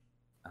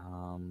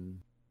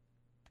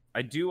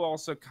 I do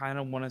also kind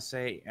of want to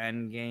say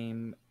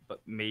Endgame,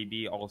 but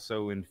maybe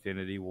also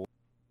Infinity War.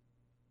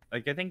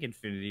 Like I think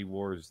Infinity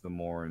War is the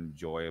more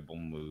enjoyable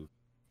move,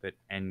 but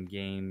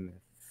Endgame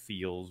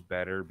feels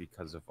better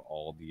because of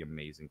all the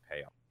amazing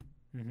payoff.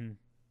 Mm-hmm.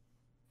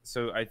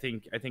 So I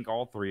think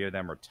all three of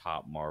them are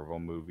top Marvel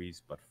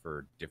movies, but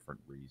for different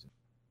reasons.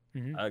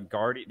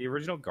 The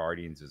original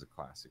Guardians is a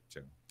classic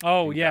too.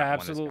 Oh yeah,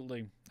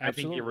 absolutely. I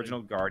think the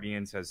original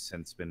Guardians has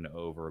since been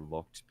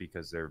overlooked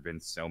because there have been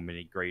so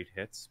many great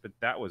hits, but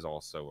that was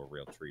also a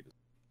real treat.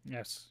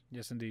 Yes,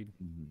 yes, indeed.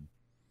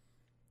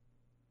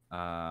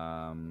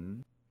 I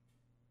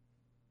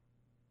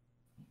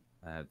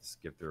had to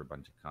skip through a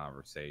bunch of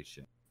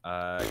conversation.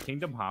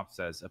 Kingdom Hop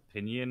says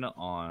opinion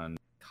on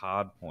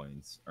COD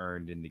points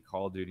earned in the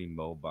Call of Duty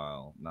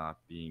mobile not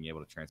being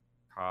able to transfer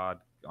COD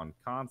on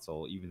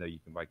console, even though you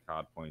can buy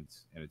COD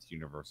points and it's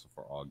universal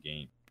for all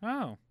games.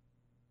 Oh,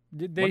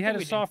 they had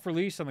a soft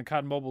release on the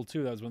COD Mobile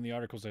too. That was one of the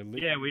articles I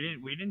leaked. Yeah, we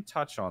didn't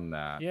touch on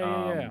that. Yeah.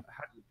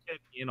 How do you get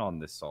in on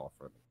this soft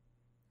release?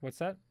 What's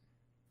that?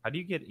 How do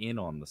you get in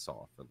on the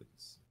soft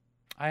release?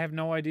 I have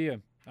no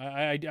idea.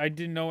 I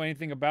didn't know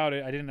anything about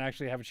it. I didn't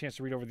actually have a chance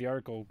to read over the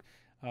article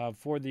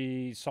for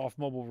the soft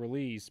mobile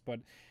release, but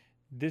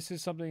this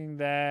is something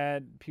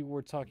that people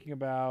were talking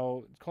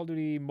about. Call of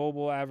Duty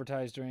Mobile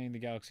advertised during the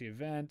Galaxy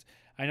event.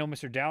 I know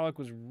Mr. Dalek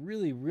was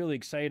really, really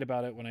excited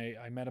about it when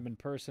I met him in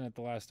person at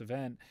the last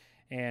event.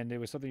 And it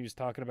was something he was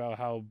talking about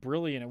how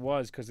brilliant it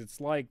was because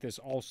it's like this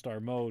all-star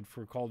mode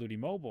for Call of Duty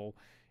Mobile.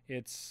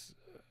 It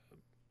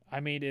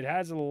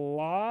has a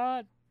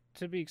lot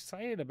to be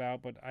excited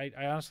about, but I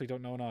honestly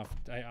don't know enough.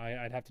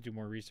 I'd have to do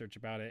more research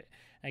about it.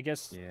 I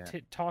guess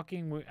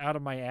talking out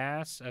of my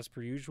ass, as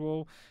per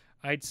usual,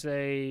 I'd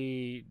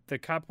say the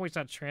COD point's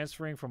not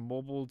transferring from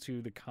mobile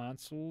to the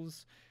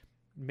consoles.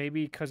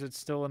 Maybe because it's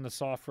still in the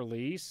soft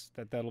release,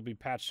 that'll be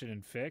patched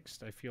and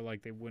fixed. I feel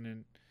like they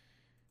wouldn't.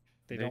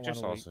 They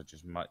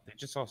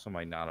just also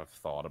might not have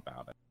thought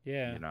about it.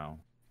 Yeah, you know,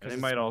 and they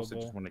might also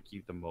just want to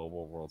keep the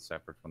mobile world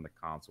separate from the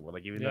console.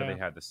 Like even though they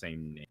had the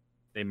same name,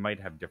 they might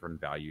have different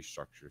value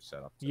structures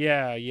set up.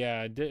 Yeah,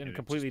 and a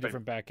completely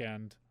different back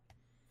end.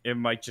 It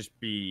might just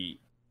be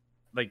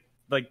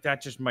like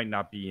that just might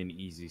not be an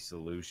easy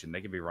solution.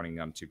 They could be running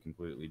on two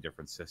completely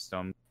different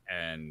systems,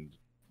 and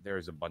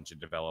there's a bunch of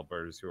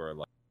developers who are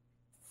like,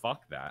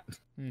 "Fuck that,"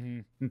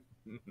 you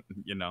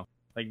know.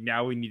 Like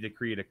now we need to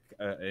create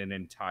an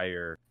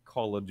entire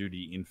Call of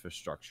Duty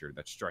infrastructure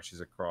that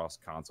stretches across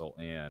console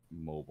and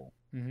mobile,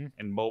 and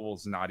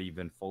mobile's not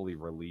even fully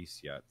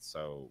released yet,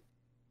 so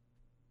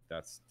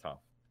that's tough.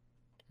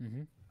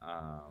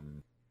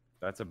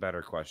 That's a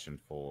better question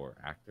for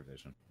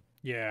Activision.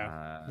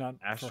 Yeah.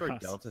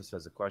 Asteroid Delta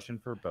says a question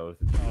for both.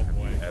 Oh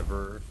boy. Have you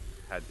ever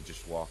had to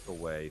just walk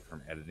away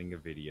from editing a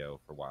video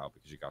for a while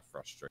because you got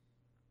frustrated?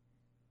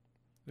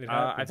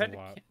 I've had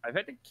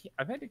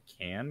to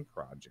can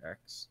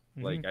projects.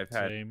 Like I've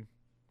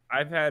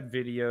had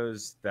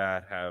videos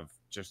that have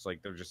just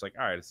like they're just like,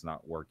 all right, it's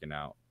not working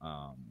out,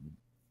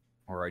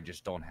 or I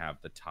just don't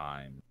have the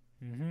time.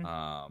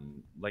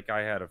 Like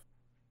I had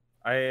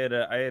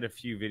a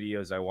few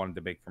videos I wanted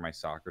to make for my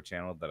soccer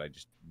channel that I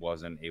just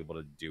wasn't able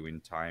to do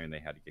in time, and they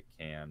had to get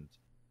canned.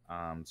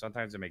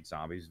 Sometimes I make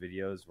zombies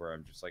videos where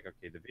I'm just like,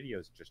 okay, the video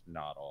is just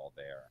not all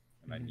there,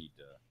 and I need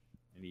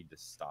to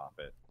stop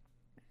it.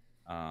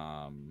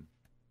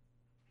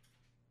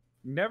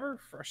 Never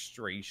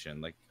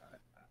frustration. Like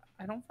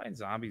I don't find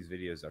zombies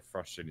videos that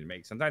frustrating to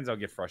make. Sometimes I'll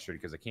get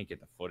frustrated because I can't get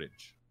the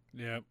footage.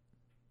 Yep.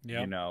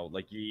 You know,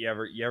 like you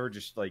ever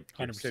just like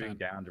you're sitting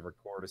down to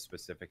record a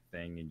specific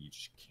thing and you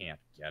just can't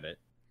get it.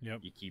 Yep.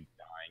 You keep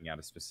dying at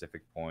a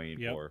specific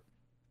point, or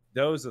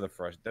those are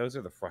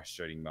the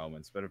frustrating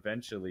moments. But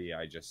eventually,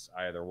 I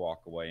either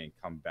walk away and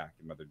come back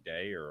another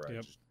day, or I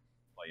just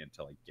play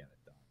until I get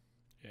it done.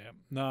 Yeah.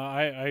 No,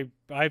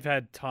 I've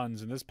had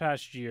tons, and this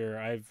past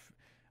year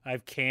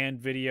I've canned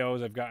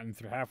videos. I've gotten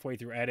halfway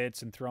through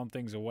edits and thrown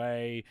things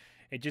away.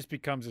 It just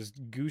becomes this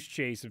goose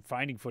chase of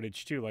finding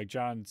footage too. Like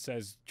John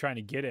says, trying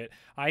to get it.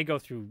 I go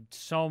through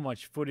so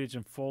much footage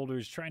and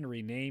folders, trying to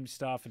rename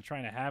stuff and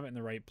trying to have it in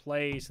the right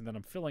place. And then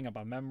I'm filling up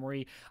my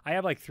memory. I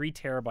have like 3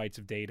 terabytes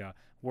of data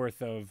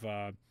worth of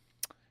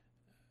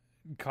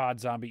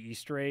COD Zombie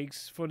Easter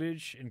eggs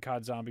footage and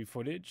COD Zombie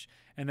footage.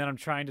 And then I'm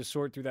trying to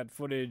sort through that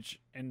footage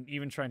and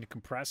even trying to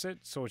compress it.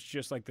 So it's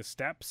just like the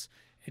steps.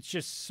 It's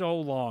just so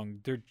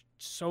long. They're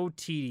so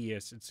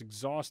tedious. It's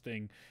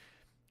exhausting.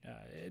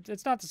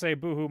 It's not to say,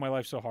 boo-hoo, my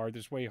life's so hard.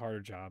 There's way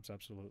harder jobs,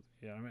 absolutely.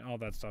 Yeah, I mean, all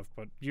that stuff.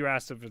 But you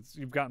asked if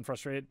you've gotten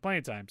frustrated plenty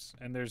of times.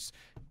 And there's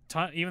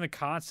even the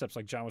concepts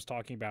like John was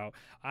talking about.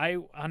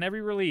 On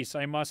every release,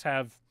 I must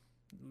have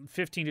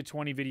 15 to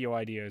 20 video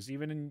ideas.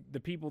 Even in the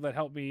people that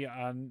help me,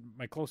 on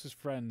my closest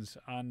friends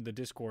on the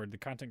Discord, the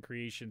content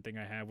creation thing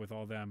I have with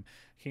all them.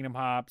 Kingdom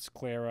Hops,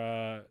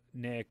 Clara,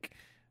 Nick,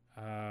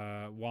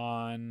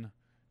 Juan,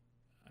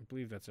 I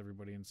believe that's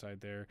everybody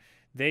inside there.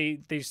 I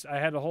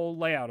had a whole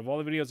layout of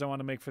all the videos I want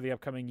to make for the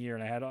upcoming year,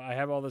 and I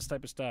have all this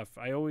type of stuff.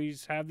 I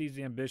always have these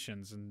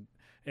ambitions, and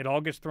it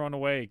all gets thrown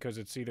away because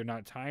it's either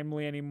not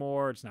timely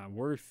anymore, it's not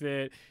worth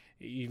it,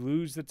 you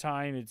lose the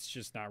time, it's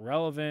just not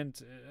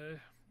relevant.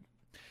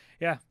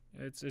 Yeah,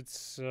 it's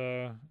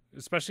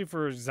especially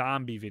for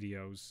zombie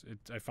videos.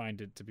 I find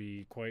it to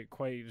be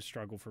quite a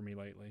struggle for me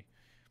lately.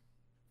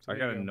 So I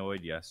got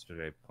annoyed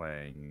yesterday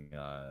playing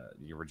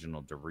the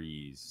original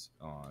Deriz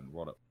on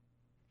World Up.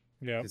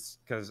 Yeah.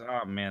 Because,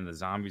 oh man, the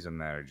zombies in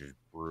that are just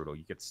brutal.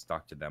 You get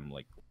stuck to them,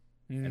 like,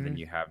 and then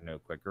you have no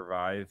quick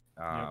revive.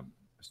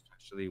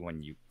 Especially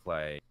when you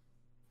play,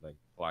 like,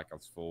 Black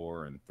Ops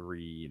 4 and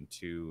 3 and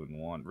 2 and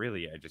 1.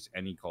 Really, just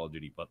any Call of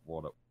Duty but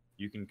World Up.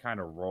 You can kind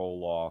of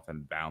roll off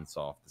and bounce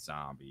off the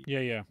zombie.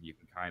 Yeah. You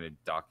can kind of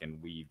duck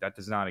and weave. That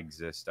does not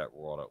exist at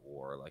World at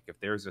War. Like, if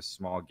there's a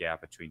small gap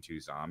between 2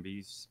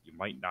 zombies, you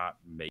might not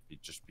make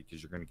it just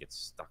because you're going to get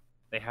stuck.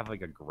 They have,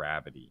 like, a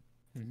gravity.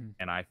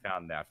 And I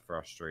found that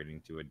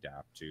frustrating to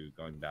adapt to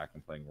going back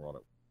and playing World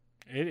at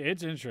War.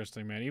 It's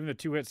interesting, man. Even the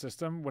 2-hit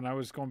system, when I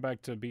was going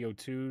back to BO2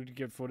 to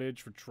get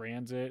footage for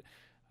Transit,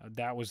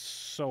 that was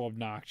so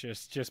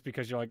obnoxious just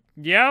because you're like,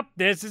 yep,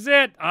 this is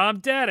it. I'm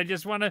dead. I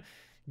just want to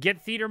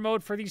get theater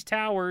mode for these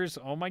towers.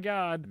 Oh my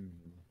god.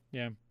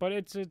 Yeah, but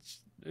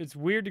it's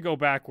weird to go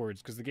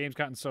backwards because the game's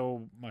gotten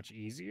so much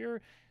easier.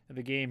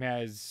 The game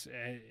has,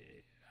 I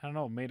don't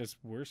know, made us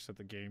worse at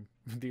the game,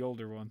 the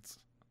older ones.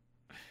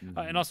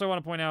 And also I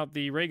want to point out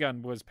the ray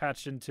gun was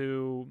patched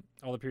into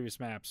all the previous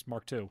maps,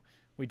 Mark II.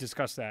 We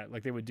discussed that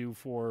like they would do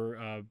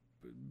for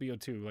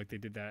BO2, like they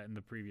did that in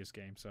the previous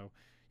game. So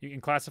you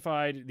can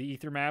classify the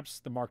Ether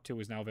maps. The Mark II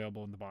is now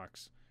available in the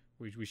box.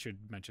 We should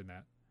mention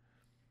that.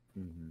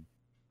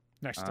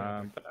 Next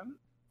topic. But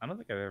I don't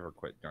think I've ever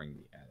quit during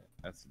the edit.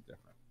 That's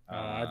different.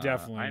 I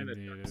definitely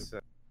need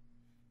it.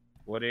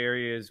 What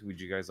areas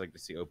would you guys like to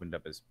see opened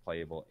up as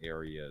playable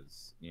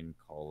areas in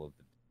Call of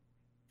the Dead?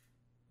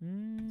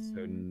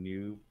 So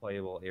new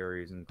playable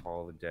areas in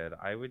Call of the Dead.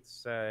 I would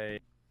say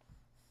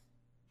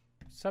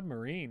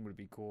submarine would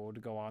be cool to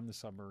go on the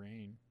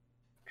submarine.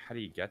 How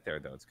do you get there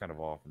though? It's kind of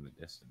off in the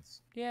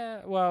distance.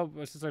 Yeah, well,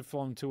 since I've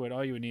flown to it,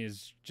 all you would need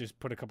is just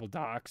put a couple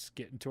docks,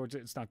 getting towards it.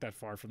 It's not that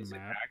far from the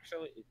map.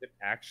 Is it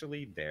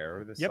actually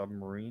there? The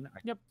submarine?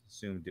 I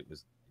assumed it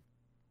was.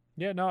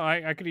 Yeah, no,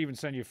 I could even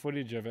send you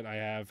footage of it. I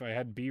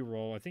had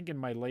B-roll. I think in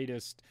my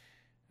latest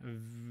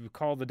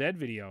Call of the Dead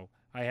video,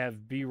 I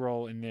have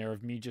B-roll in there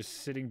of me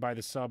just sitting by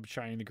the sub,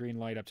 shining the green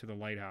light up to the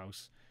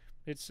lighthouse.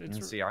 It's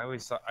see, I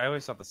always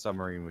thought the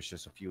submarine was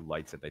just a few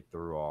lights that they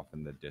threw off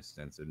in the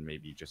distance and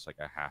maybe just like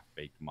a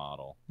half-baked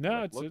model.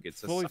 No, like,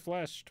 it's fully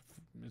fleshed.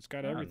 It's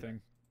got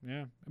everything.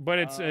 Yeah, but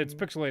it's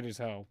pixelated as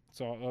hell.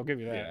 So I'll give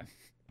you that.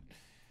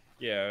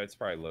 Yeah, it's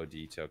probably low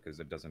detail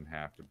because it doesn't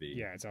have to be.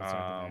 Yeah, it's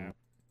outside the map.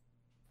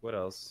 What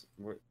else?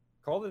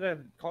 Call of the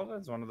Dead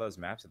is one of those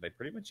maps that they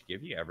pretty much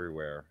give you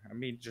everywhere. I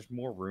mean, just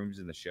more rooms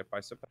in the ship, I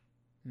suppose.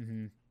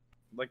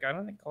 Like, I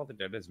don't think Call of the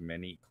Dead has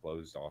many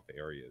closed-off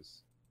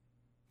areas.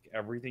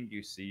 Everything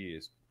you see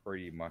is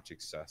pretty much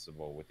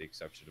accessible, with the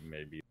exception of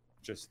maybe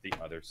just the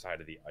other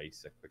side of the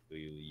ice that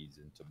quickly leads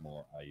into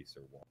more ice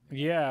or water.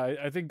 Yeah,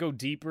 I think go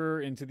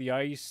deeper into the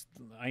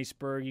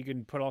iceberg. You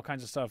can put all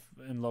kinds of stuff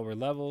in lower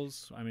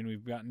levels. I mean,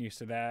 we've gotten used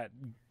to that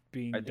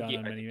being done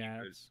on many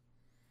maps.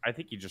 I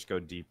think you just go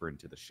deeper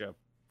into the ship.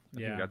 I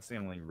think that's the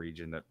only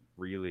region that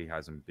really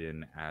hasn't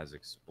been as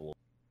explored.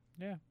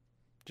 Yeah.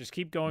 Just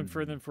keep going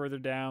further and further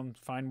down,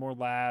 find more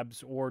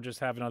labs, or just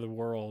have another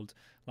world,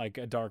 like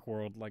a dark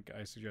world, like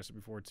I suggested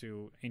before,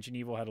 too. Ancient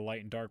Evil had a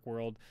light and dark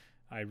world.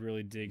 I'd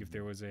really dig if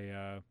there was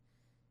a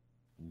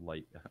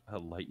light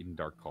and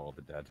dark Call of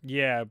the Dead.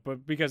 Yeah,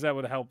 but because that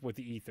would help with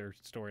the Ether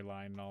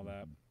storyline and all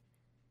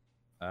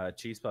that.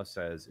 Cheese Puff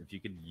says, if you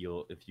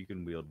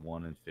can wield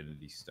one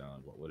Infinity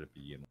Stone, what would it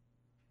be?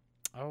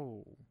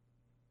 Oh,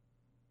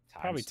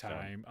 probably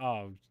time.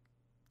 Oh,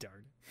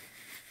 darn.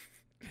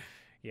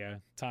 Yeah,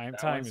 time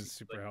is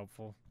super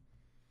helpful.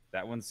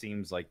 That one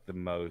seems like the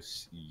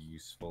most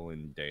useful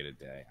in day to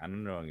day. I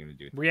don't know what I'm gonna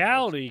do.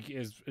 Reality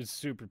is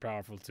super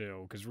powerful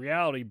too, because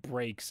reality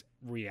breaks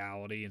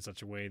reality in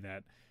such a way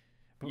that.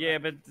 Yeah,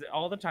 but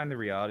all the time the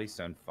reality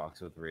stone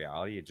fucks with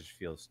reality. It just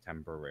feels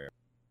temporary.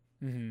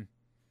 Mm-hmm.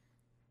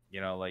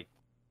 You know, like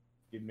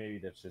maybe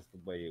that's just the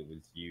way it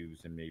was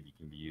used, and maybe it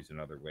can be used in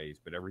other ways.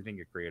 But everything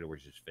it created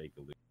was just fake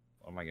illusion.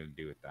 What am I gonna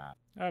do with that?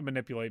 I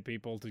manipulate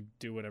people to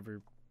do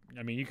whatever.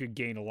 I mean, you could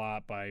gain a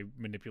lot by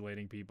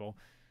manipulating people.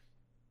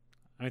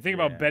 I mean, think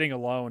about betting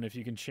alone. If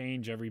you can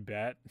change every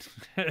bet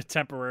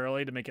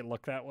temporarily to make it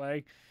look that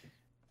way.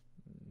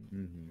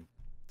 Mm-hmm.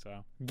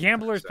 So,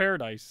 Gambler's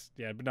Paradise.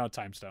 Yeah, but no,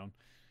 Time Stone.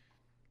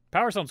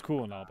 Power Stone's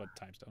cool and all, but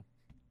Time Stone.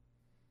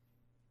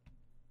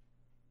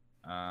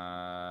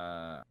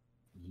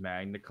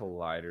 Magna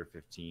Collider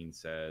 15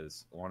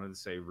 says, I wanted to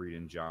say, Reed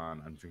and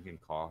John, I'm drinking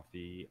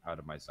coffee out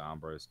of my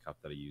Zombros cup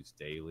that I use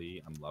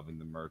daily. I'm loving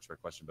the merch. My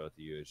question both of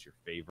you is your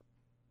favorite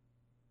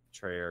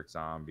Treyarch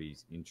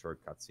Zombies intro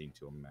cutscene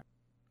to a match.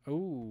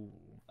 Ooh.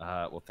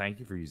 Well, thank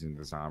you for using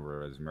the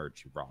Zombros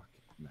merch. You rock,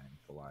 Magna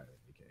Collider.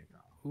 Okay,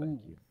 thank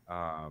you.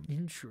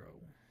 Intro.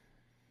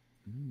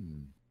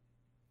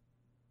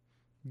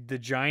 The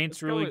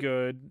Giant's really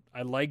good.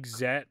 I like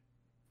Zet.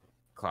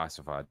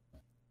 Classified.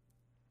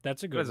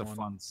 That's a good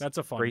one. That's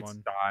a fun great one.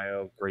 Great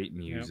style, great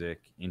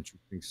music,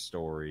 interesting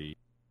story,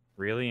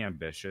 really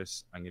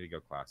ambitious. I'm going to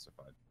go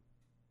Classified.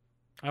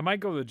 I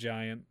might go The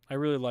Giant. I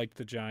really liked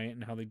The Giant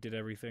and how they did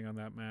everything on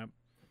that map.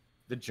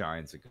 The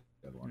Giant's a good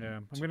one. Yeah,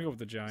 I'm going to go with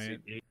The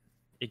Giant.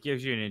 It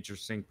gives you an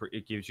interesting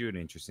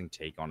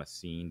take on a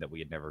scene that we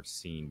had never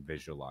seen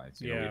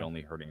visualized. You know, we'd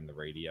only heard it in the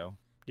radio.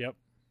 Yep.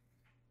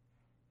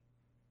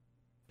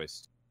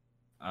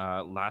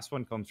 Last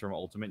one comes from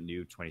Ultimate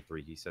Noob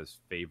 23. He says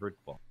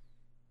favorite book.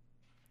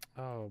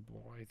 Oh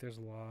boy, there's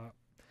a lot.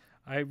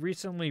 I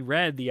recently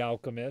read The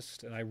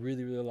Alchemist, and I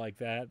really, really like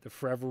that. The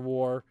Forever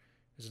War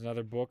is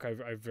another book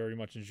I've very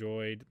much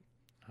enjoyed.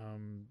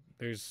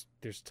 There's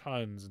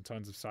tons and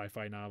tons of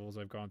sci-fi novels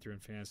I've gone through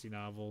and fantasy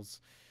novels.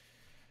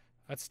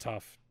 That's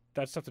tough.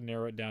 That's tough to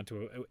narrow it down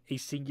to a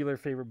singular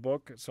favorite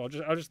book. So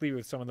I'll just leave it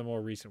with some of the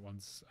more recent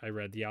ones I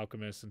read: The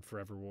Alchemist and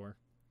Forever War.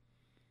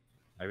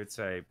 I would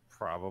say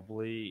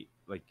probably,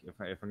 like, if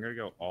I'm gonna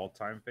go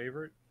all-time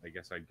favorite, I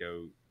guess I'd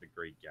go The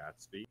Great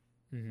Gatsby.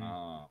 Mm-hmm.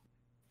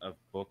 Of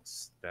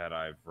books that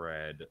I've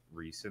read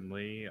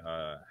recently,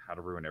 How to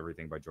Ruin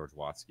Everything by George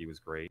Watsky was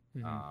great.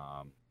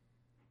 Mm-hmm.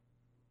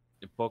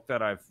 A book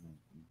that I've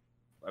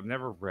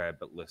never read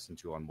but listened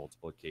to on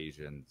multiple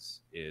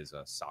occasions is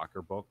a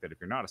soccer book that if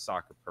you're not a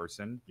soccer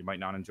person, you might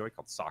not enjoy,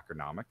 called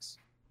Soccernomics.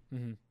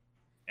 Mm-hmm.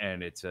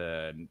 And it's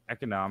an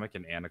economic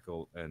and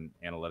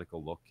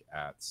analytical look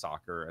at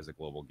soccer as a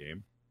global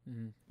game.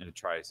 Mm-hmm. And it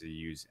tries to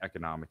use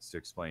economics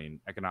and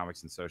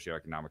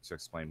socioeconomics to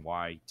explain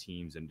why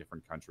teams in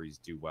different countries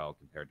do well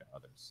compared to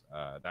others.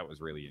 That was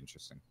really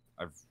interesting.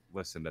 I've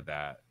listened to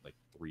that like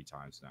 3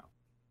 times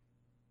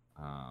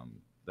now.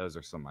 Those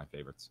are some of my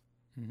favorites.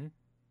 Mm-hmm.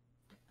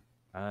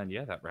 And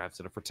yeah, that wraps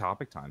it up for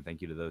topic time.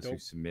 Thank you to those who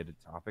submitted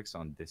topics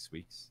on this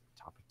week's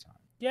topic time.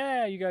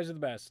 Yeah, you guys are the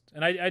best.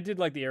 And I did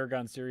like the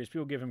Aragon series.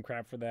 People give him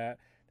crap for that.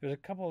 There's a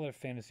couple other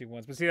fantasy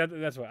ones. But see,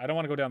 that's what I don't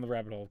want to go down the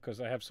rabbit hole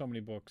because I have so many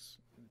books.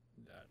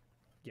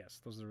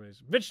 Yes, those are the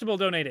reasons. Vegetable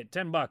donated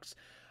 $10.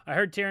 I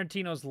heard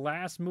Tarantino's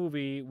last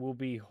movie will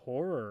be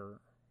horror.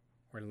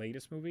 Or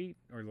latest movie?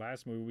 Or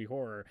last movie will be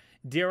horror.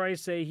 Dare I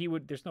say he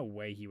would... There's no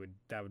way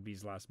that would be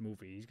his last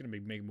movie. He's going to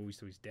be making movies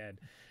till he's dead.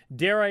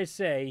 Dare I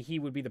say he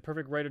would be the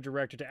perfect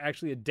writer-director to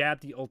actually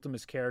adapt the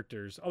Ultimus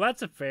characters. Oh,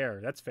 that's fair.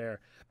 That's fair.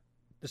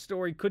 The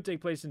story could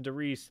take place in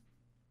Doris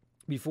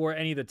before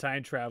any of the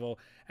time travel.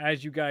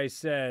 As you guys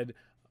said,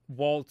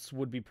 Waltz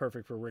would be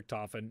perfect for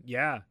Richtofen.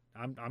 Yeah,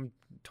 I'm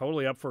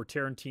totally up for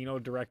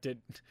Tarantino-directed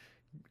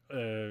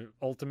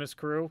Ultimus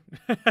crew.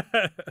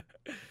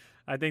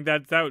 I think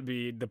that would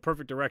be the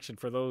perfect direction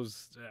for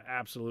those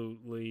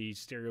absolutely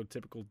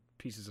stereotypical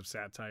pieces of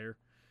satire.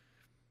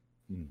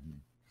 Mm-hmm.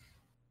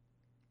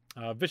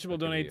 Vishable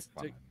donates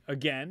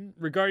again.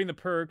 Regarding the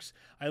perks,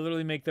 I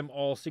literally make them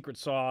all secret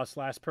sauce.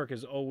 Last perk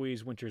is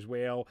always Winter's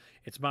Whale.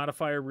 Its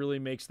modifier really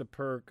makes the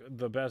perk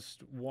the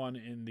best one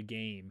in the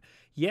game.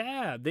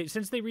 Yeah,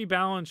 since they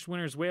rebalanced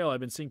Winter's Whale, I've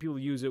been seeing people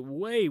use it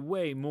way,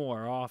 way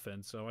more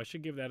often. So I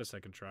should give that a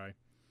second try.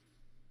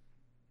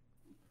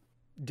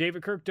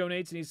 David Kirk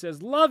donates and he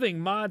says, loving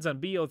mods on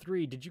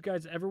BO3. Did you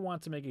guys ever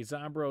want to make a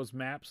Zombros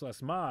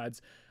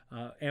maps/mods?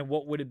 And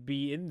what would it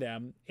be in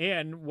them?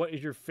 And what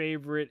is your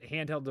favorite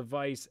handheld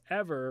device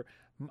ever?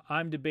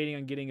 I'm debating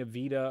on getting a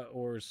Vita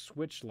or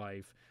Switch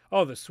Life.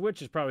 Oh, the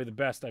Switch is probably the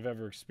best I've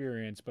ever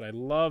experienced, but I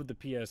love the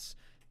PS.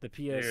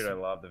 Dude, I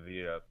love the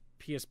Vita.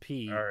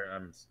 PSP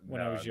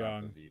when I was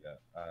young.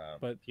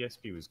 But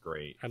PSP was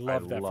great. I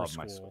love that for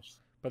school.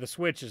 But the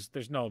Switch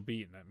there's no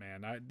beating it,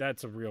 man.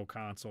 That's a real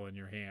console in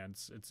your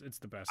hands. It's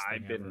the best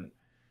thing ever.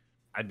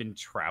 I've been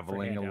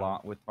traveling a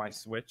lot with my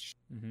Switch.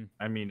 Mm-hmm.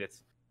 I mean,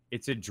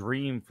 it's a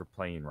dream for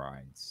plane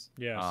rides.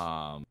 Yes.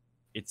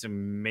 It's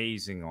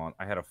amazing.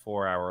 I had a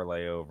 4-hour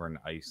layover in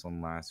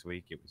Iceland last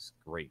week. It was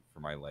great for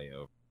my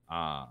layover.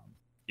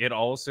 It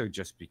also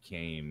just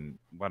became,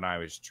 when I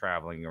was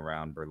traveling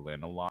around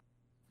Berlin a lot,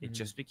 it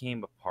just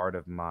became a part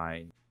of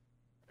my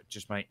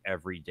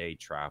everyday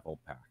travel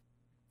pack.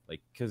 Like,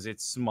 because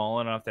it's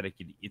small enough and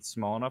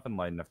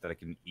light enough that I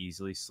can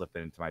easily slip it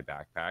into my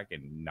backpack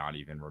and not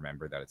even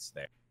remember that it's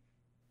there.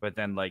 But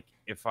then, like,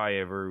 if I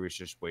ever was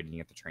just waiting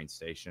at the train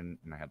station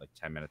and I had like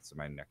 10 minutes to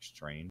my next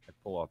train, I'd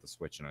pull out the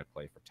Switch and I'd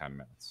play for 10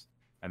 minutes.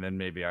 And then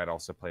maybe I'd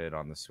also play it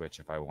on the Switch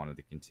if I wanted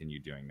to continue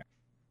doing that.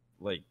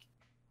 Like,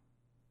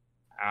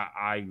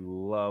 I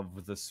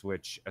love the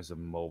Switch as a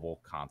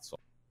mobile console.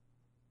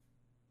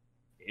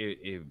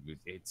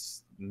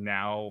 It's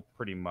now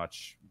pretty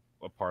much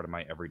a part of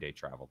my everyday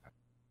travel pack.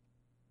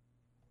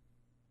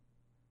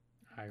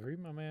 I agree,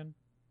 my man.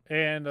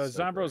 And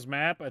Zombro's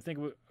map, I think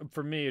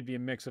for me, it'd be a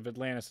mix of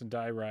Atlantis and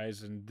Die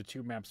Rise, and the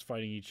two maps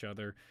fighting each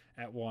other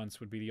at once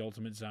would be the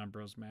ultimate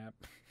Zombro's map.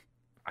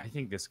 I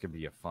think this could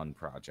be a fun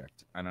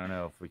project. I don't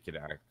know if we could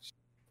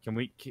Can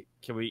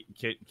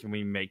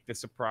we make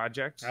this a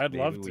project? I'd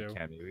love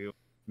to.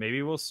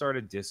 Maybe we'll start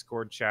a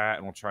Discord chat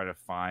and we'll try to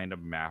find a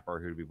mapper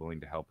who'd be willing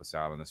to help us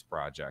out on this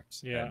project.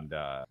 Yeah. And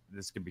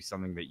this could be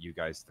something that you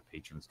guys, the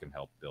patrons, can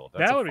help build.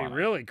 That would be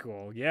really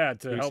cool. Yeah,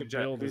 to help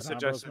build Who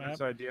suggested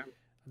this idea?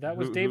 That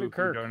was David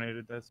Kirk. Who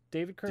donated this?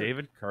 David Kirk.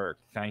 David Kirk.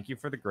 Thank you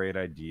for the great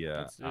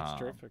idea. It's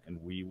terrific.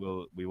 And we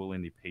will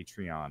in the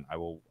Patreon.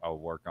 I'll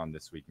work on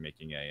this week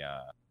making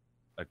a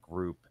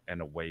group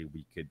and a way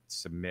we could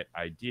submit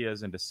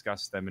ideas and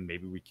discuss them, and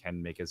maybe we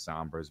can make a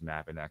Zombros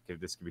map, and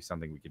this could be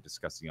something we could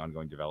discuss the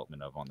ongoing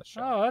development of on the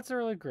show. Oh, that's a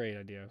really great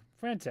idea.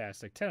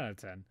 Fantastic. 10 out of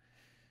 10.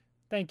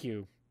 Thank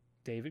you,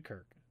 David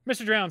Kirk.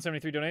 Mr. Drown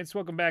 73 donates.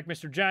 Welcome back,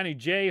 Mr. Johnny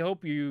J.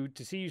 Hope to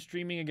see you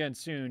streaming again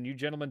soon. You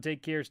gentlemen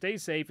take care, stay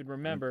safe, and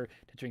remember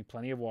to drink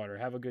plenty of water.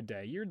 Have a good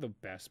day. You're the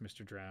best,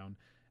 Mr. Drown.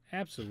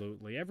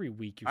 Absolutely. Every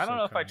week you're I don't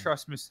know kind. if I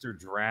trust Mr.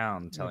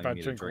 Drown telling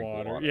me to drink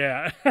water.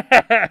 Yeah.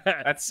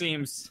 That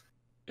seems...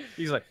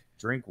 He's like,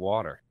 drink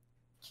water.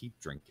 Keep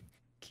drinking.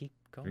 Keep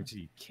going. Until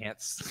you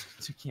can't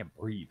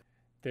breathe.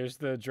 There's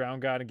the drown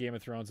god in Game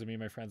of Thrones, and me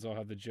and my friends all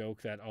have the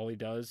joke that all he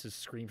does is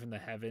scream from the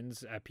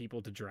heavens at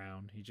people to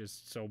drown. He's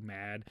just so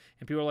mad.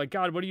 And people are like,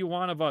 God, what do you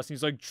want of us? And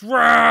he's like,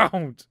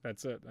 drowned!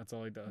 That's it. That's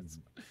all he does.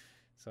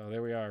 So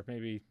there we are.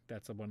 Maybe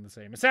that's one of the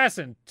same.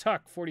 Assassin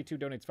Tuck 42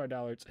 donates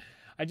 $5.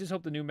 I just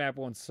hope the new map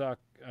won't suck,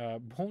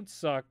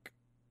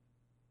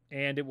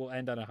 and it will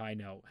end on a high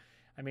note.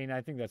 I mean,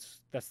 I think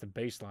that's the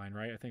baseline,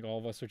 right? I think all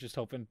of us are just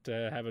hoping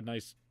to have a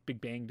nice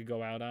big bang to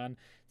go out on.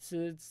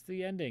 It's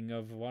the ending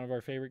of one of our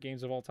favorite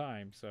games of all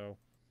time. So,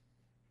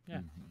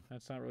 yeah,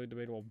 that's not really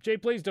debatable. Jay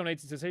Plays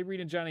donates and says, hey,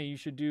 Reed and Johnny, you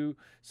should do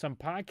some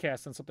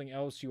podcasts on something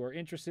else you are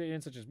interested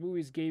in, such as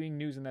movies, gaming,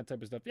 news, and that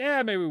type of stuff.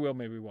 Yeah, maybe we will,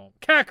 maybe we won't.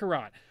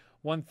 Kakarot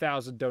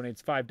 1000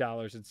 donates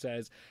 $5 and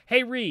says,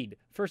 hey Reed,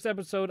 first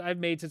episode I've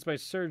made since my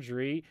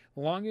surgery,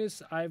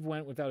 longest I've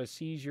went without a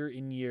seizure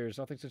in years,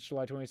 nothing since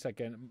July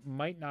 22nd,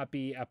 might not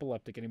be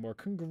epileptic anymore.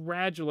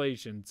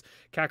 Congratulations.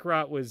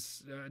 Kakarot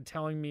was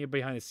telling me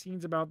behind the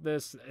scenes about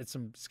this. It's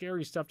some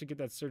scary stuff to get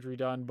that surgery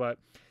done, but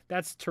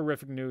that's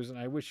terrific news, and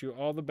I wish you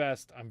all the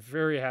best. I'm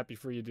very happy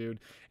for you, dude,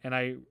 and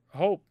I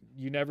hope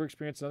you never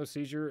experience another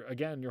seizure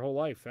again in your whole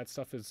life. That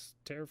stuff is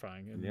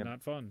terrifying and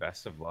not fun.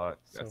 Best of luck.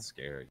 That's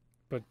scary.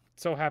 But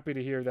so happy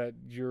to hear that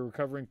you're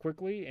recovering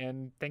quickly,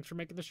 and thanks for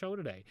making the show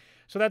today.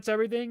 So that's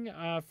everything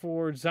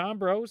for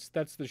Zombros.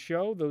 That's the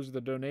show. Those are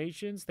the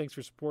donations. Thanks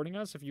for supporting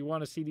us. If you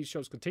want to see these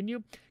shows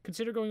continue,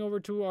 consider going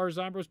over to our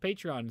Zombros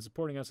Patreon and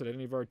supporting us at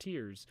any of our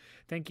tiers.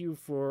 Thank you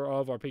for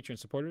all of our Patreon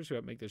supporters who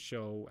help make this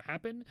show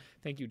happen.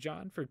 Thank you,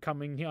 John, for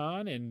coming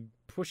on and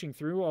pushing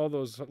through all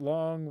those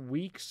long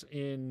weeks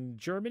in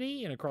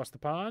Germany and across the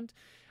pond.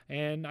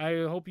 And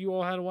I hope you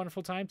all had a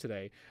wonderful time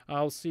today.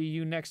 I'll see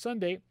you next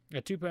Sunday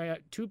at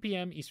 2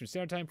 p.m. Eastern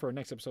Standard Time for our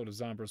next episode of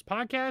Zombros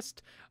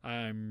Podcast.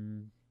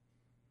 I'm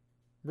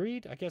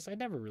Reed. I guess I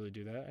never really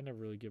do that. I never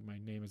really give my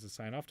name as a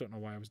sign-off. Don't know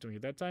why I was doing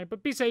it that time.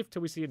 But be safe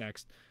till we see you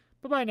next.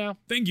 Bye-bye now.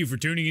 Thank you for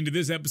tuning into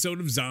this episode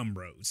of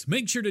Zombros.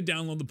 Make sure to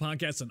download the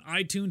podcast on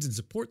iTunes and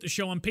support the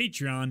show on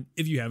Patreon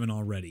if you haven't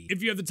already.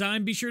 If you have the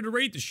time, be sure to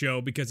rate the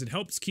show because it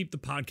helps keep the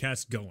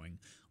podcast going.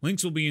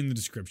 Links will be in the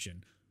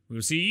description. We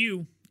will see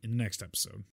you in the next episode.